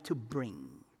going to bring.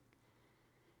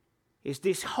 It's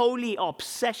this holy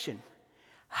obsession,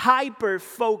 hyper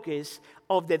focus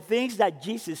of the things that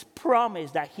Jesus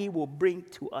promised that he will bring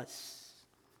to us.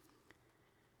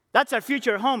 That's our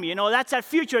future home, that's our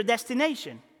future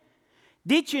destination.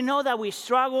 Did you know that we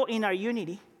struggle in our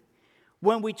unity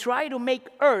when we try to make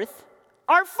earth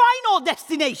our final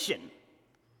destination?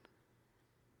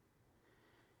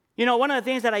 One of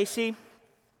the things that I see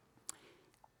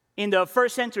in the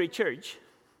first century church,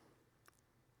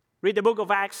 read the book of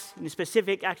Acts, in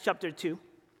specific Acts chapter 2,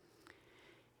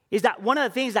 is that one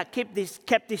of the things that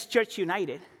kept this church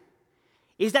united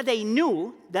is that they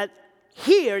knew that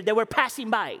here they were passing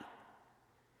by.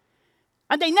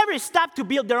 And they never stopped to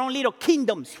build their own little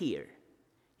kingdoms here.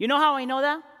 You know how I know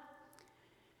that?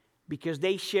 Because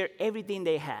they shared everything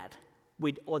they had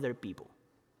with other people.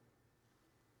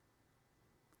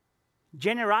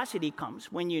 Generosity comes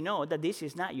when you know that this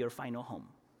is not your final home.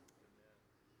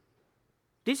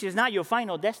 This is not your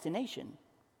final destination.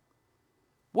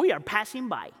 We are passing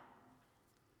by.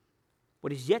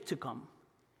 What is yet to come,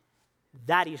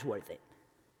 that is worth it.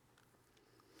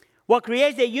 What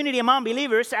creates the unity among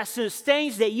believers and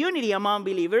sustains the unity among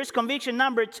believers, conviction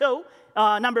number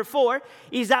 4,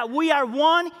 is that we are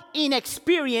one in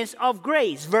experience of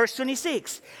grace. Verse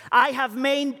 26, I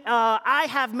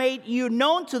have made you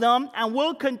known to them and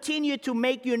will continue to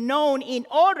make you known in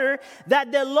order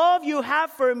that the love you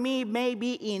have for me may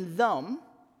be in them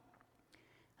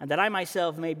and that I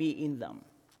myself may be in them.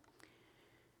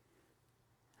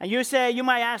 And you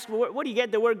might ask, where do you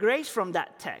get the word grace from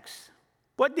that text?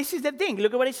 But this is the thing.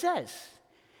 Look at what it says.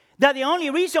 That the only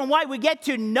reason why we get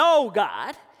to know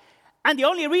God and the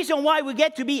only reason why we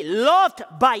get to be loved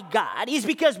by God is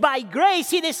because by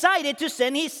grace he decided to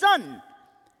send his son.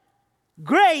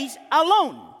 Grace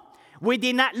alone. We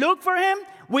did not look for him.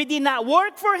 We did not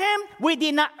work for him. We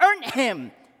did not earn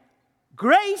him.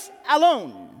 Grace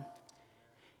alone.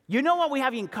 You know what we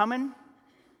have in common?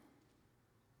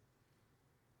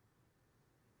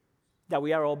 That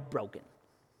we are all broken.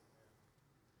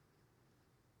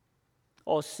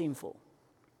 All sinful.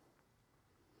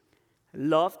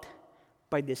 Loved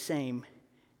by the same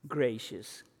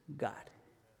gracious God.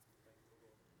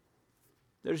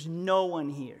 There's no one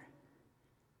here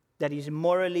that is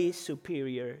morally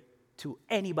superior to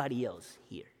anybody else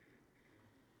here.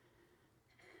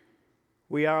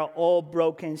 We are all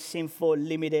broken, sinful,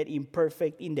 limited,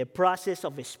 imperfect, in the process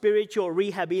of a spiritual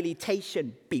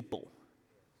rehabilitation people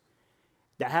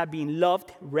that have been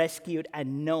loved, rescued,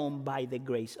 and known by the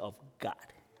grace of God.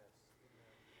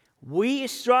 We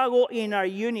struggle in our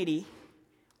unity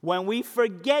when we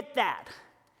forget that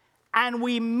and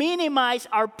we minimize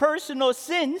our personal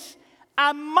sins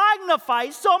and magnify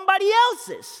somebody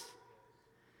else's.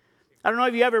 I don't know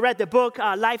if you ever read the book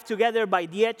Life Together by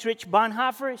Dietrich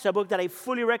Bonhoeffer. It's a book that I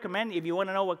fully recommend if you want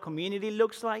to know what community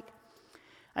looks like.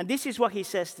 And this is what he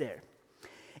says there.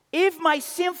 If my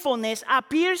sinfulness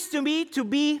appears to me to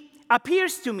be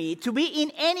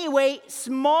in any way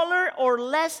smaller or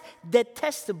less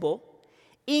detestable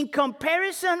in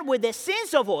comparison with the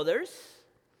sins of others,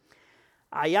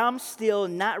 I am still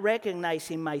not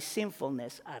recognizing my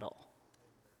sinfulness at all.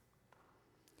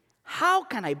 How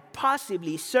can I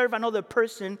possibly serve another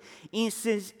person in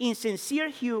sincere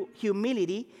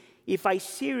humility if I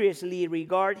seriously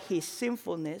regard his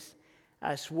sinfulness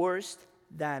as worse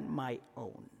than my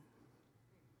own?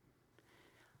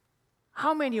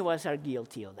 How many of us are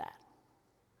guilty of that?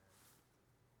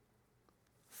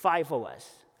 5 of us.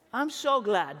 I'm so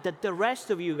glad that the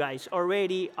rest of you guys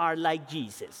already are like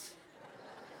Jesus.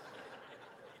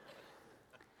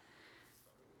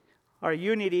 Our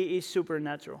unity is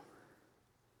supernatural.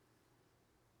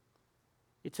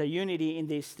 It's a unity in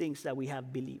these things that we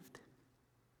have believed.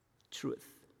 Truth.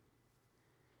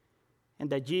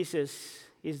 And that Jesus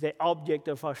is the object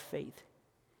of our faith.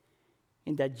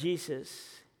 And that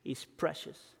Jesus is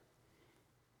precious.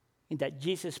 And that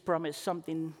Jesus promised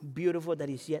something beautiful that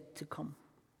is yet to come.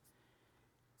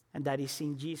 And that is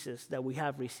in Jesus that we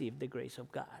have received the grace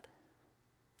of God.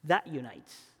 That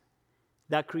unites.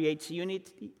 That creates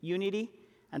unity,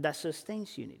 and that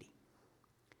sustains unity.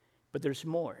 But there's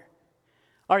more.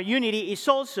 Our unity is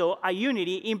also a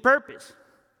unity in purpose.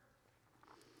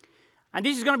 And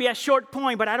this is going to be a short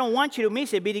point, but I don't want you to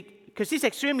miss it because it's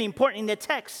extremely important in the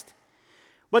text.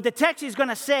 What the text is going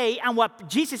to say and what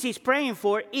Jesus is praying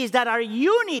for is that our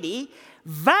unity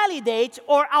validates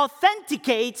or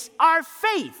authenticates our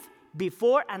faith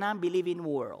before an unbelieving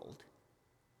world.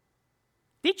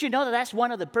 Did you know that that's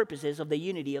one of the purposes of the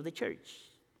unity of the church?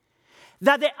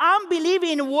 That to the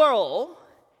unbelieving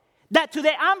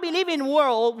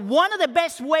world, one of the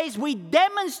best ways we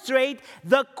demonstrate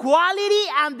the quality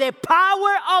and the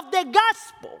power of the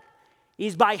gospel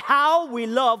is by how we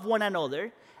love one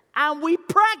another and we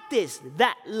practice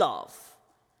that love.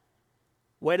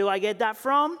 Where do I get that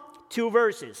from? 2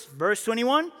 verses. Verse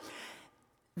 21,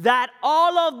 that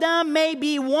all of them may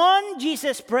be one,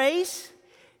 Jesus prays,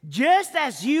 just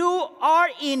as you are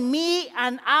in me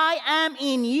and I am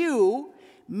in you,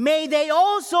 may they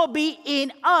also be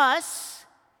in us,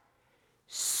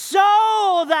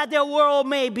 so that the world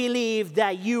may believe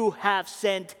that you have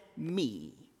sent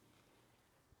me.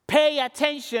 Pay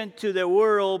attention to the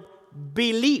word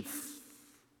belief.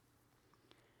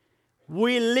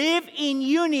 We live in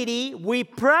unity, we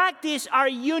practice our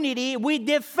unity, we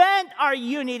defend our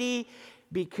unity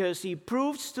because it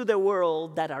proves to the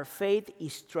world that our faith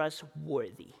is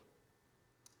trustworthy.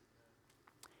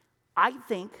 I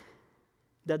think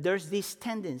that there's this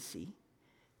tendency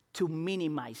to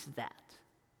minimize that.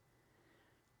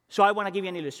 So I want to give you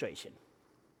an illustration.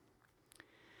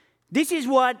 This is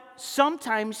what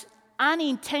sometimes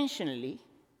unintentionally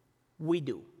we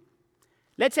do.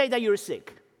 Let's say that you're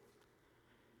sick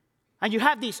and you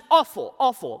have this awful,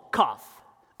 awful cough.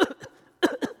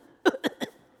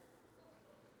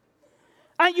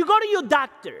 And you go to your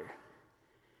doctor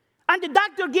and the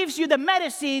doctor gives you the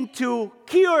medicine to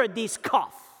cure this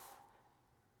cough.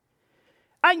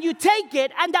 And you take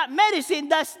it, and that medicine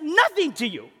does nothing to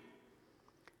you.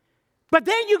 But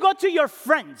then you go to your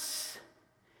friends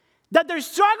that they're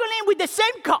struggling with the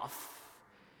same cough.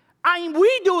 And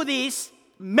we do this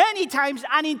many times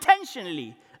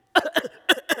unintentionally.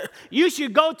 You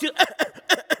should go to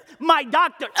my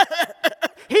doctor.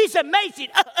 He's amazing.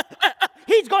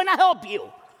 He's going to help you.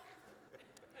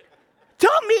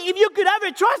 Tell me if you could ever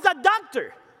trust that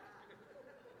doctor.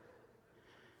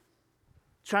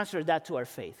 transfer that to our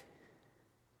faith.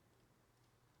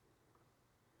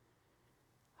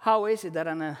 How is it that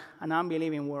an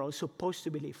unbelieving world is supposed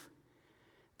to believe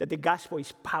that the gospel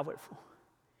is powerful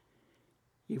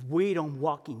if we don't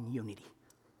walk in unity?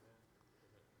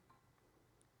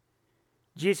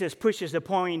 Jesus pushes the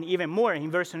point even more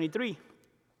in verse 23.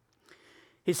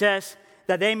 He says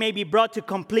that they may be brought to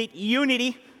complete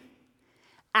unity,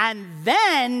 and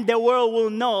then the world will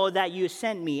know that you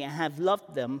sent me and have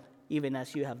loved them even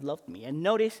as you have loved me. And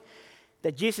notice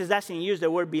that Jesus doesn't use the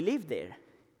word believe there.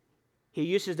 He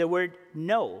uses the word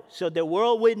know. So the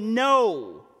world will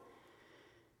know.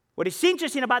 What is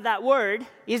interesting about that word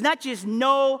is not just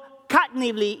know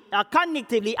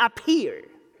cognitively up here,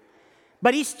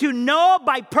 but it's to know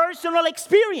by personal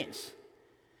experience.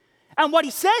 And what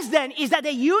he says then is that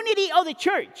the unity of the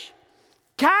church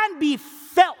can be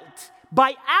felt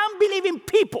by unbelieving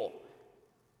people.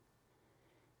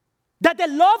 That the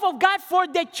love of God for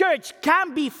the church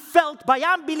can be felt by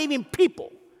unbelieving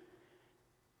people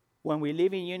when we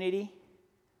live in unity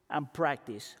and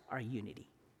practice our unity.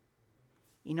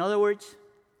 In other words,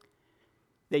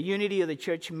 the unity of the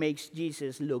church makes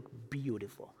Jesus look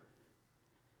beautiful.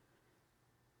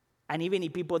 And even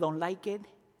if people don't like it,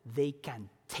 they can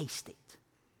taste it.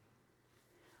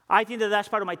 I think that that's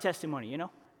part of my testimony, you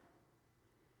know.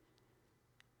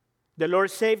 The Lord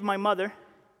saved my mother,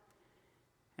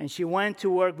 and she went to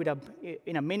work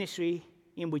in a ministry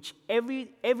in which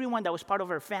everyone that was part of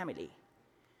her family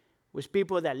was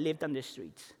people that lived on the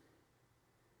streets.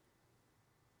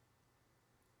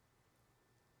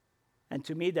 And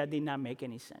to me, that did not make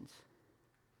any sense.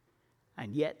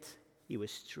 And yet, it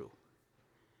was true.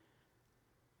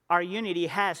 Our unity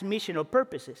has missional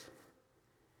purposes.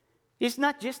 It's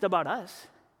not just about us.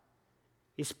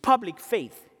 It's public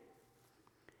faith.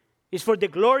 It's for the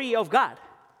glory of God.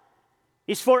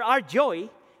 It's for our joy,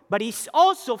 but it's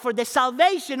also for the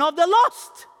salvation of the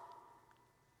lost.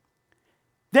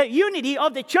 The unity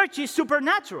of the church is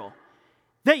supernatural.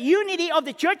 The unity of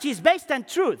the church is based on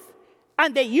truth.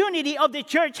 And the unity of the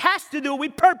church has to do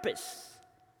with purpose.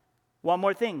 One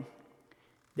more thing.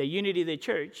 The unity of the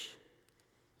church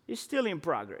is still in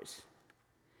progress.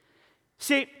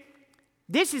 See,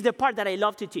 this is the part that I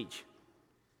love to teach.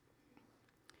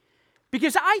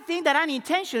 Because I think that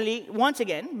unintentionally, once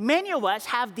again, many of us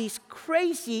have these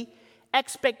crazy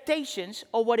expectations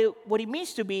of what it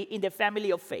means to be in the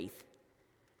family of faith.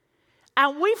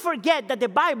 And we forget that the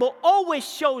Bible always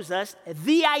shows us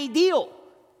the ideal.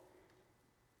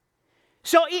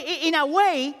 So in a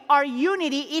way, our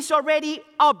unity is already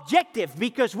objective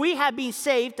because we have been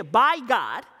saved by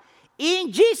God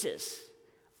in Jesus.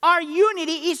 Our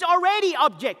unity is already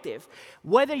objective.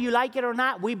 Whether you like it or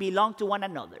not, we belong to one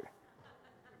another.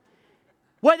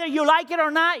 Whether you like it or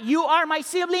not, you are my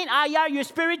sibling, I am your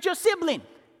spiritual sibling.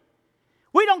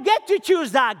 We don't get to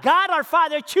choose that. God, our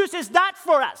Father, chooses that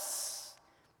for us.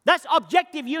 That's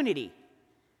objective unity.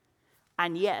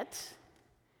 And yet,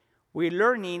 we're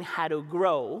learning how to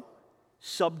grow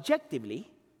subjectively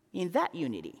in that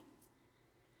unity.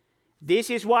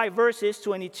 This is why verses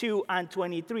 22 and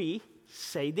 23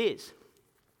 say this.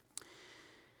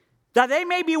 That they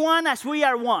may be one as we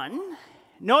are one.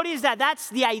 Notice that that's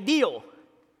the ideal.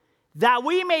 That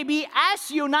we may be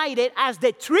as united as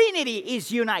the Trinity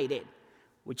is united,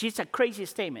 which is a crazy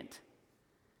statement.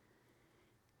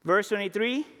 Verse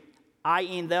 23, I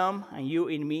in them and you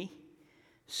in me,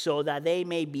 so that they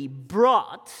may be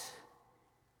brought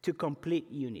to complete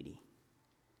unity.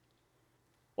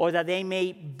 Or that they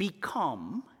may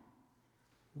become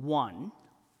one,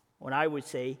 or I would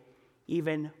say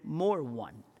even more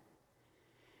one.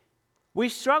 We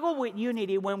struggle with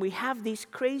unity when we have these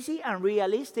crazy and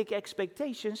realistic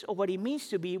expectations of what it means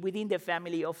to be within the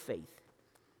family of faith.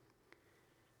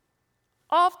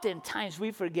 Oftentimes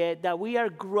we forget that we are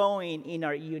growing in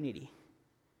our unity.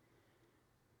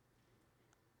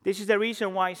 This is the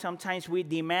reason why sometimes we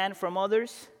demand from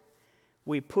others,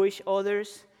 we push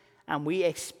others, and we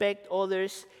expect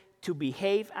others to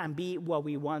behave and be what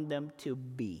we want them to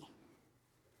be.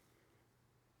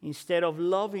 Instead of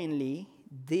lovingly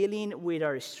dealing with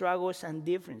our struggles and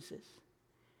differences,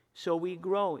 so we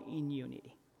grow in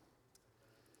unity.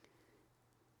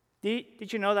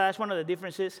 Did you know that that's one of the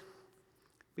differences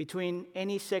between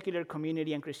any secular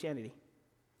community and Christianity?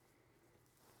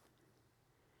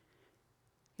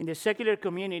 In the secular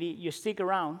community, you stick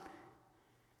around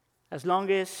as long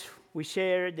as we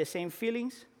share the same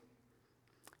feelings,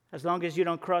 as long as you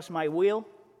don't cross my will,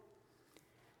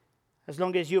 as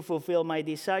long as you fulfill my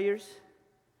desires,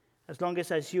 as long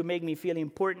as you make me feel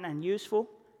important and useful.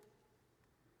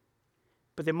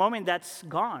 But the moment that's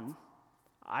gone,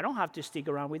 I don't have to stick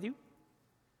around with you.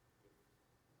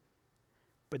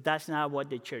 But that's not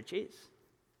what the church is.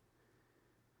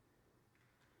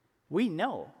 We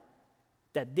know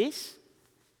that this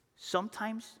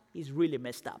sometimes is really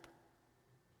messed up.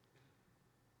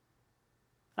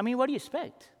 I mean, what do you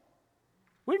expect?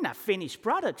 We're not finished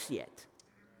products yet.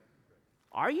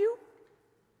 Are you?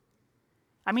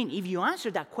 I mean, if you answer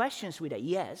that question with a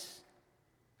yes,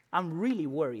 I'm really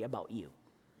worried about you.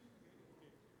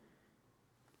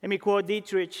 Let me quote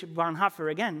Dietrich Bonhoeffer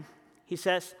again. He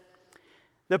says,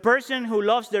 the person who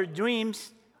loves their dream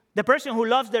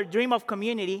of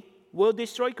community will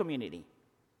destroy community.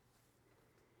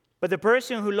 But the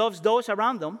person who loves those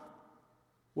around them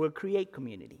will create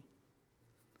community.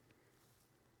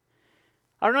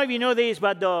 I don't know if you know this,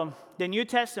 but the New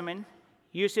Testament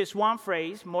uses one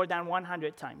phrase more than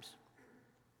 100 times.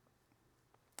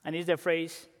 And it's the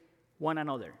phrase, one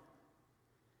another.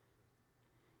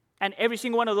 And every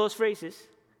single one of those phrases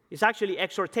is actually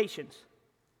exhortations.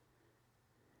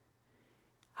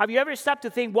 Have you ever stopped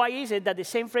to think, why is it that the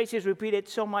same phrase is repeated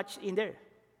so much in there?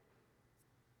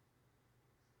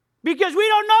 Because we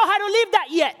don't know how to live that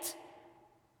yet.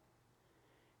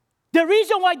 The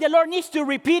reason why the Lord needs to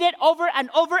repeat it over and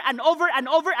over and over and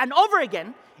over and over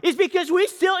again is because we're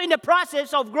still in the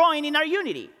process of growing in our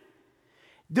unity.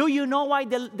 Do you know why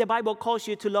the Bible calls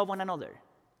you to love one another?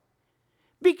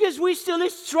 Because we still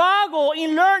struggle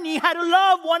in learning how to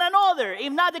love one another.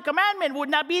 If not, the commandment would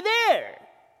not be there.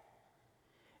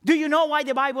 Do you know why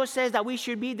the Bible says that we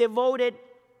should be devoted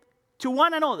to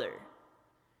one another?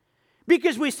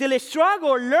 Because we still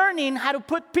struggle learning how to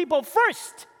put people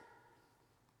first.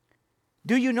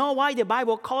 Do you know why the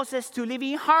Bible calls us to live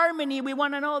in harmony with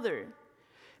one another?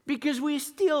 Because we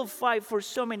still fight for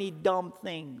so many dumb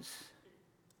things.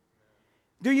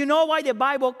 Do you know why the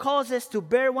Bible calls us to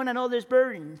bear one another's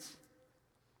burdens?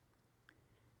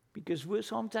 Because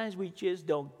sometimes we just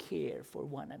don't care for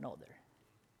one another.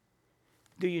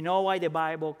 Do you know why the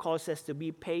Bible calls us to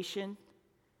be patient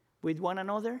with one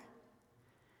another?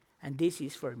 And this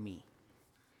is for me.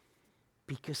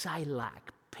 Because I lack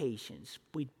patience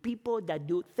with people that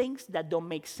do things that don't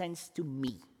make sense to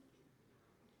me.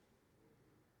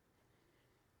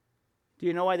 Do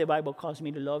you know why the Bible calls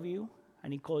me to love you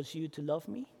and it calls you to love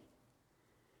me?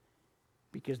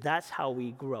 Because that's how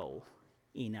we grow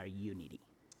in our unity.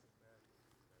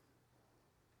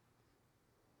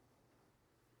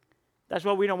 That's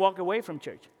why we don't walk away from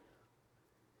church.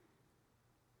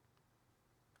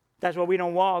 That's why we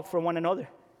don't walk from one another.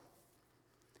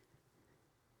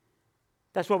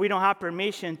 That's why we don't have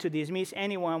permission to dismiss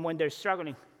anyone when they're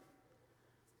struggling.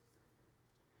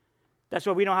 That's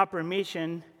why we don't have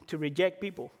permission to reject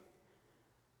people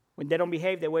when they don't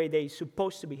behave the way they're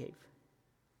supposed to behave.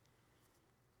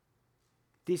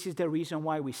 This is the reason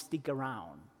why we stick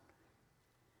around.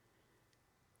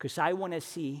 Because I want to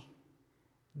see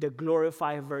the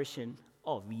glorified version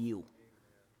of you.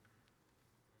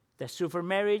 That's true for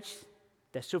marriage,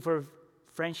 that's true for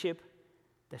friendship,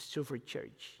 that's true for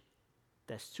church,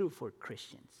 that's true for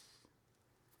Christians.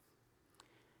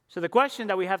 So the question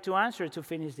that we have to answer to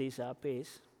finish this up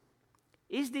is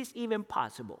this even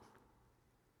possible?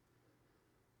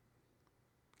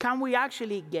 Can we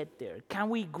actually get there? Can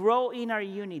we grow in our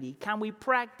unity? Can we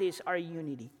practice our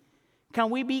unity? Can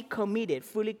we be committed,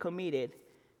 fully committed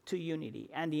to unity?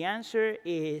 And the answer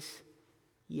is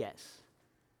yes.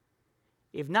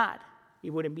 If not, it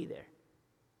wouldn't be there.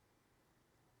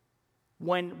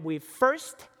 When we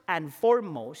first and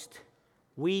foremost,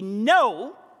 we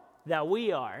know that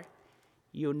we are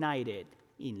united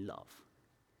in love.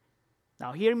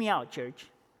 Now, hear me out, church.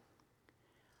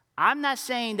 I'm not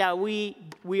saying that we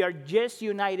are just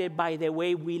united by the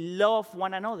way we love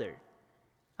one another.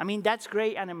 I mean, that's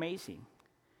great and amazing.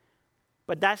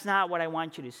 But that's not what I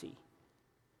want you to see.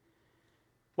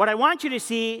 What I want you to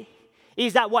see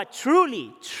is that what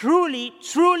truly, truly,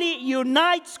 truly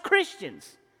unites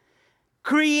Christians,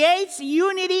 creates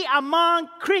unity among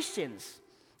Christians,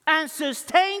 and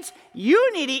sustains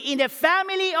unity in the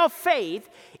family of faith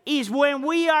is when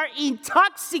we are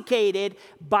intoxicated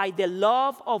by the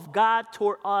love of God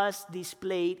toward us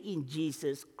displayed in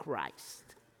Jesus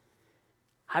Christ.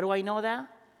 How do I know that?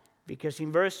 Because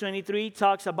in verse 23 it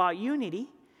talks about unity,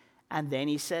 and then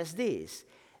he says this,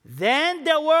 then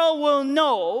the world will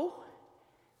know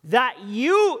that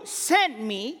you sent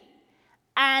me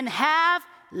and have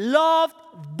loved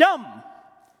them,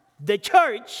 the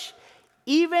church,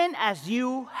 even as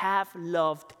you have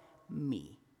loved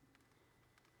me.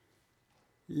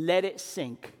 Let it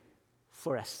sink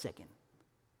for a second.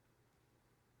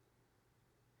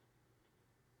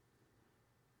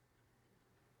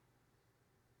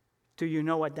 Do you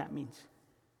know what that means?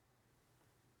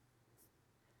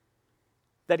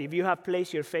 that if you have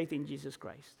placed your faith in Jesus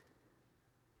Christ,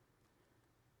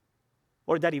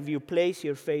 or that if you place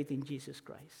your faith in Jesus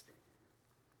Christ,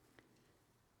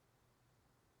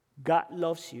 God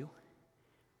loves you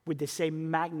with the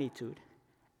same magnitude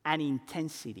and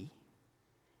intensity.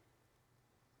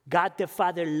 God the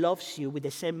Father loves you with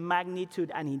the same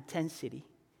magnitude and intensity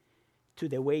to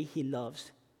the way he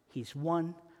loves his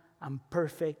one and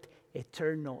perfect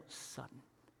eternal Son.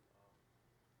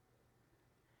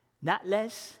 Not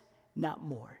less, not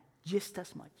more, just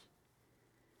as much.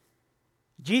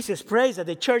 Jesus prays that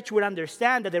the church would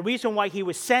understand that the reason why he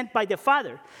was sent by the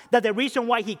Father, that the reason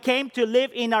why he came to live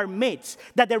in our midst,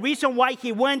 that the reason why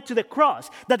he went to the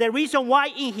cross, that the reason why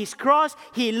in his cross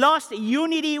he lost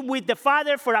unity with the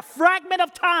Father for a fragment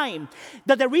of time,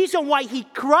 that the reason why he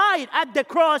cried at the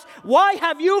cross, "Why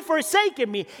have you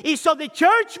forsaken me?" is so the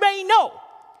church may know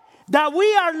that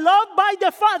we are loved by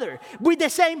the Father with the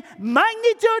same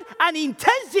magnitude and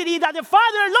intensity that the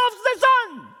Father loves the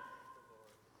Son.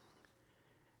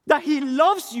 That he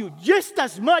loves you just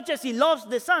as much as he loves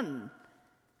the Son.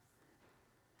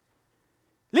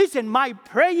 Listen, my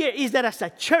prayer is that as a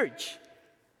church,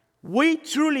 we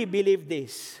truly believe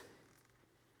this.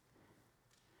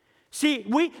 See,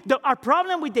 our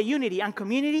problem with the unity and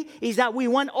community is that we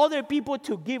want other people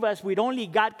to give us what only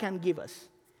God can give us.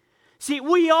 See,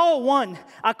 we all want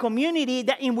a community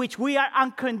in which we are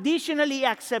unconditionally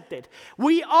accepted.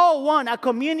 We all want a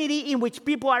community in which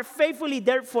people are faithfully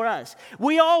there for us.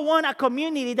 We all want a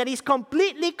community that is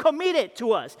completely committed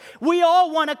to us. We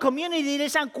all want a community that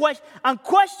is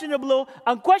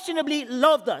unquestionably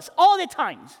loved us all the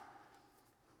times.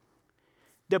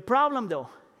 The problem, though,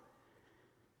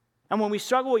 and when we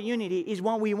struggle with unity, is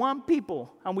when we want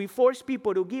people and we force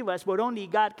people to give us what only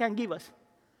God can give us.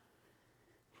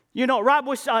 You know, Rob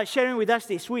was sharing with us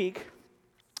this week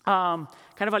kind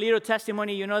of a little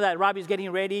testimony. You know that Rob is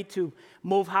getting ready to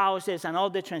move houses and all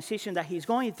the transition that he's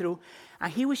going through.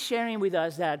 And he was sharing with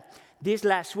us that this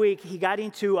last week he got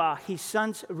into his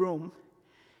son's room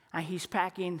and he's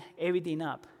packing everything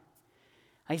up.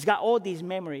 And he's got all these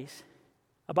memories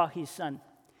about his son.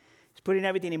 He's putting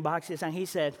everything in boxes, and he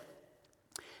said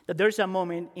that there's a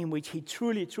moment in which he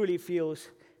truly, truly feels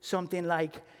something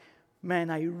like, man,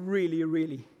 I really,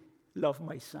 really love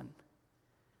my son.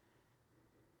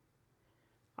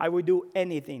 I would do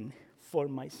anything for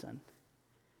my son.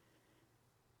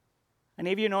 And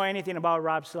if you know anything about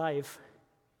Rob's life,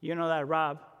 you know that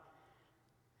Rob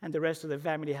and the rest of the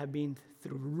family have been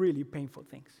through really painful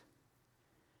things.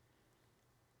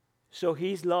 So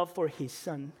his love for his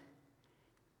son,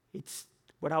 it's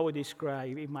what I would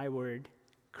describe in my word,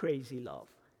 crazy love.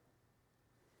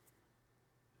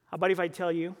 How about if I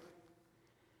tell you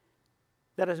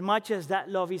that as much as that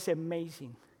love is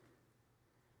amazing,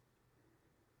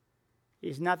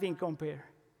 it's nothing compared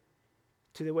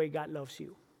to the way God loves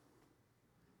you.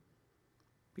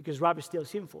 Because Rob is still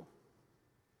sinful.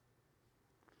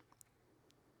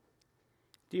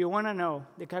 Do you want to know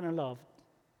the kind of love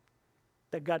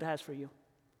that God has for you?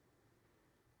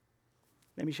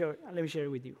 Let me share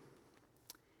it with you.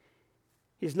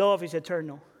 His love is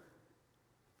eternal.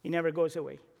 It never goes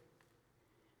away.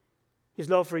 His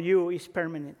love for you is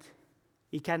permanent.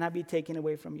 It cannot be taken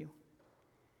away from you.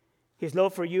 His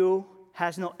love for you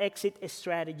has no exit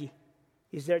strategy.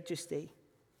 It's there to stay.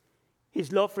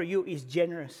 His love for you is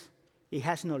generous. It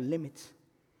has no limits.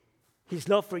 His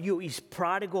love for you is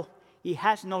prodigal. It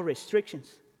has no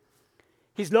restrictions.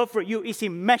 His love for you is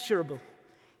immeasurable.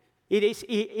 It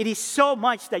is so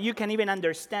much that you can't even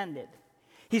understand it.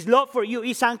 His love for you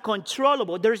is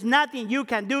uncontrollable. There's nothing you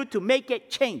can do to make it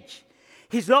change.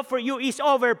 His love for you is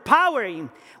overpowering.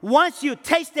 Once you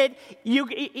taste it,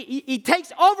 it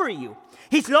takes over you.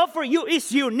 His love for you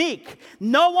is unique.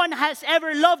 No one has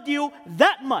ever loved you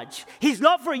that much. His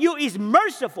love for you is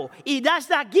merciful. He does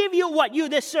not give you what you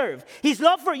deserve. His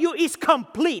love for you is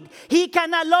complete. He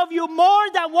cannot love you more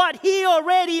than what he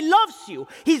already loves you.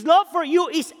 His love for you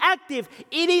is active.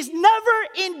 It is never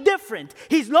indifferent.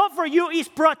 His love for you is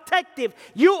protective.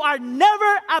 You are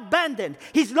never abandoned.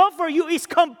 His love for you is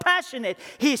compassionate.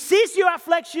 He sees your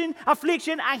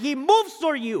affliction, and he moves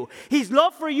toward you. His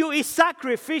love for you is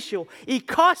sacrificial. It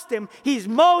cost him his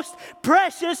most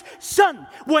precious son.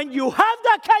 When you have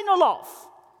that kind of love,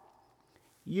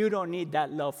 you don't need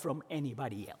that love from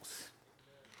anybody else.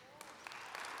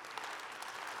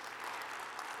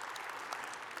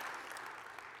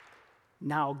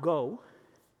 Now go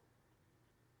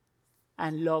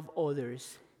and love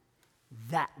others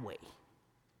that way.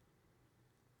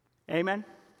 Amen?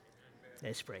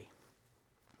 Let's pray.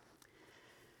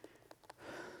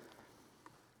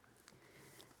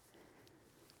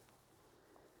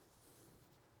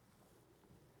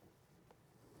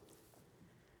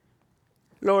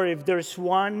 Lord, if there's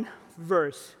one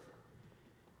verse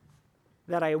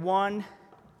that I want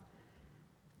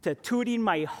tattooed in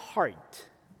my heart,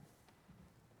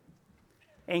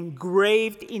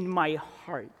 engraved in my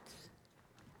heart,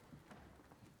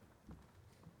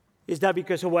 is that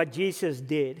because of what Jesus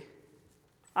did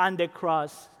on the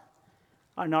cross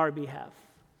on our behalf.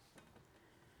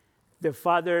 The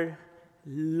Father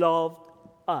loved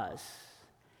us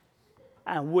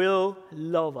and will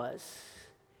love us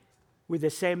with the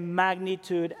same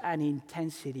magnitude and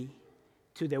intensity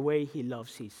to the way he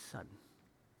loves his Son.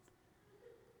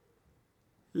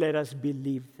 Let us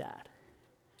believe that.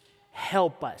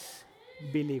 Help us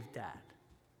believe that.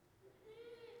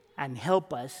 And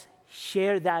help us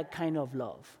share that kind of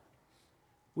love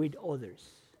with others.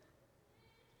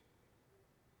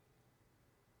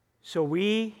 So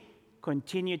we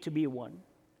continue to be one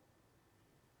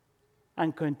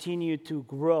and continue to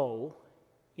grow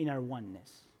in our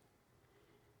oneness.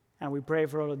 And we pray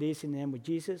for all of this in the name of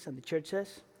Jesus, and the church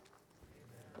says,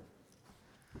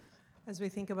 As we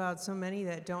think about so many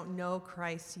that don't know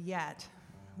Christ yet,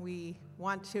 we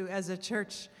want to, as a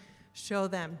church, show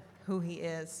them who he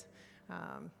is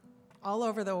all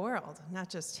over the world, not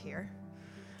just here.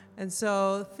 And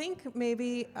so think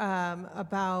maybe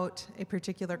about a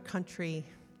particular country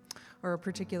or a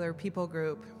particular people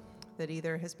group that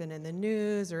either has been in the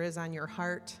news or is on your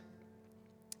heart.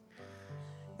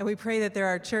 And we pray that there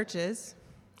are churches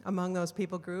among those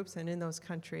people groups and in those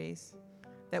countries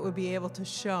that would be able to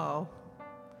show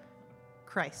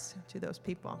Christ to those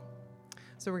people.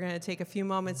 So we're going to take a few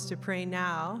moments to pray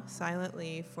now,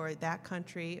 silently, for that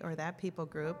country or that people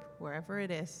group, wherever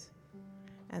it is,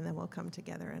 and then we'll come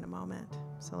together in a moment.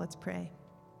 So let's pray.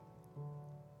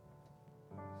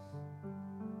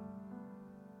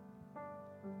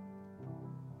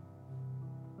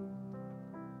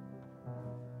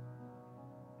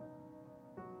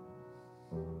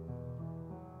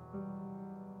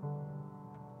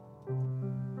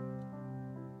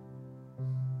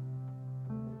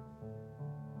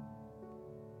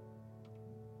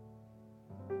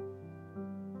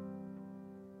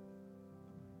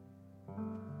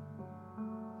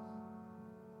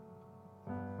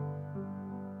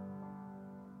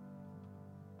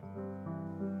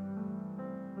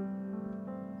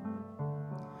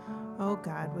 Oh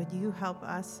God, would you help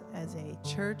us as a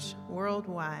church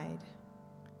worldwide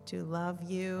to love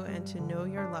you and to know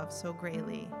your love so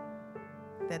greatly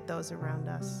that those around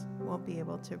us won't be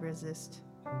able to resist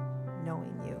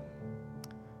knowing you.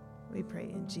 We pray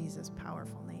in Jesus'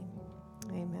 powerful name.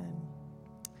 Amen.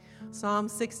 Psalm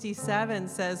 67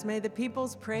 says, "May the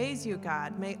peoples praise you,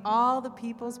 God. May all the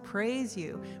peoples praise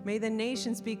you. May the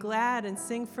nations be glad and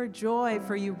sing for joy,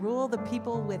 for you rule the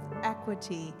people with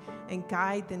equity and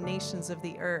guide the nations of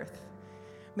the earth.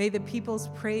 May the peoples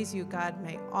praise you, God.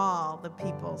 May all the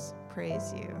peoples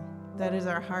praise you." That is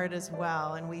our heart as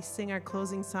well. And we sing our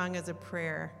closing song as a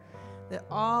prayer that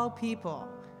all people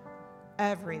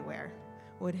everywhere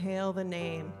would hail the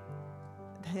name,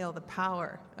 hail the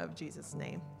power of Jesus'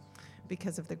 name,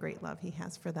 because of the great love he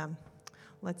has for them.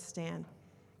 Let's stand.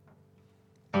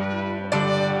 Oh,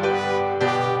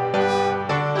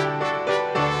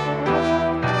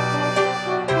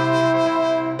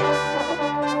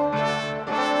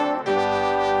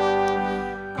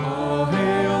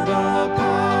 hail the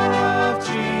power of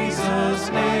Jesus'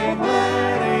 name.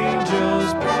 Let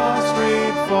angels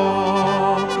prostrate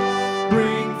fall.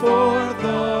 Bring forth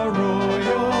the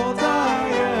royal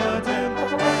diadem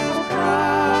and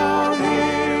crown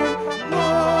him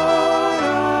Lord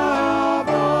of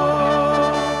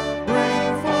all.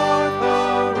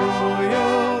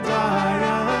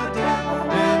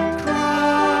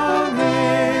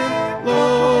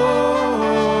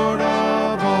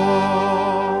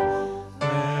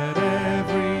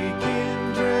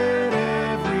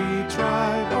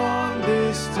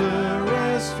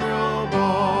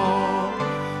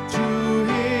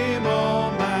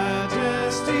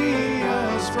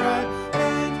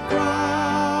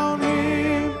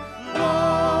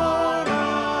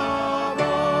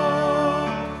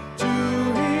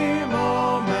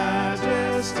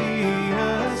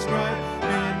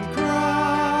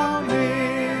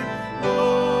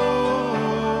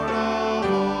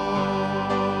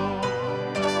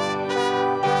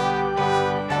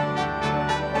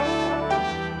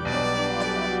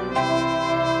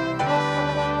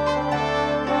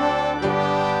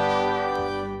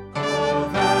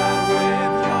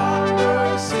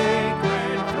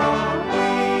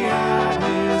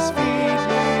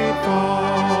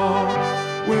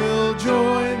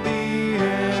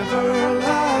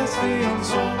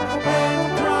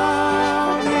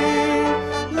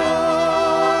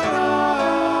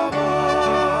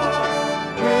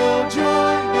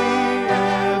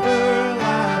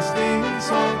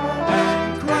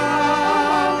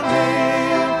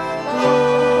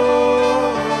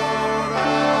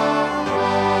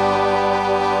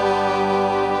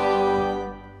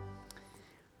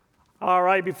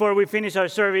 right, before we finish our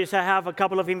service, I have a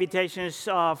couple of invitations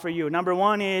for you. Number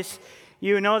one is,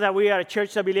 you know that we are a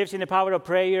church that believes in the power of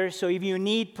prayer. So if you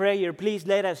need prayer, please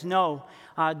let us know.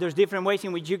 There's different ways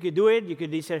in which you could do it. You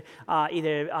could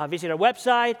either visit our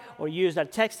website or use our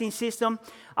texting system.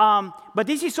 But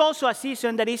this is also a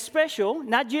season that is special,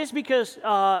 not just because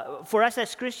for us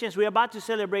as Christians, we're about to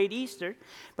celebrate Easter,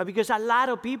 but because a lot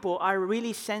of people are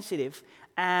really sensitive.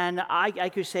 And I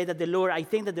could say that I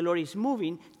think that the Lord is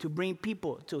moving to bring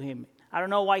people to Him. I don't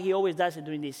know why He always does it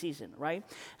during this season, right?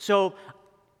 So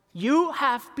you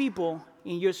have people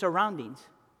in your surroundings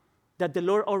that the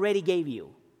Lord already gave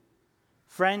you.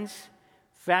 Friends,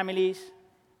 families,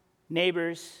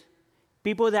 neighbors,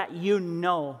 people that you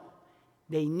know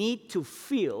they need to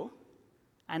feel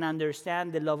and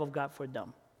understand the love of God for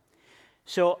them.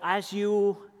 So as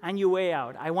you on your way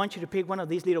out, I want you to pick one of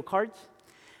these little cards.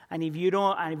 And if you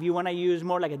want to use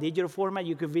more like a digital format,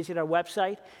 you could visit our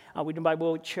website,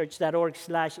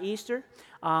 wheatonbiblechurch.org/Easter.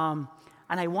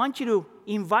 And I want you to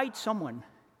invite someone.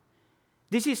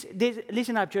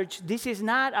 Listen up, church. This is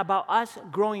not about us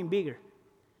growing bigger.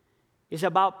 It's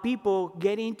about people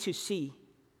getting to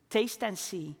taste and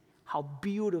see how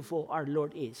beautiful our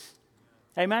Lord is.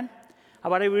 Amen?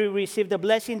 How about we receive the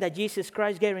blessing that Jesus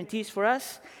Christ guarantees for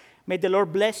us? May the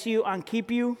Lord bless you and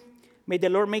keep you. May the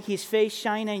Lord make His face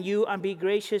shine on you and be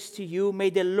gracious to you. May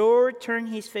the Lord turn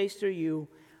His face to you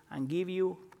and give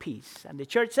you peace. And the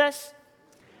church says,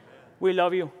 amen. We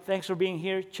love you. Thanks for being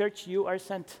here. Church, you are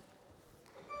sent.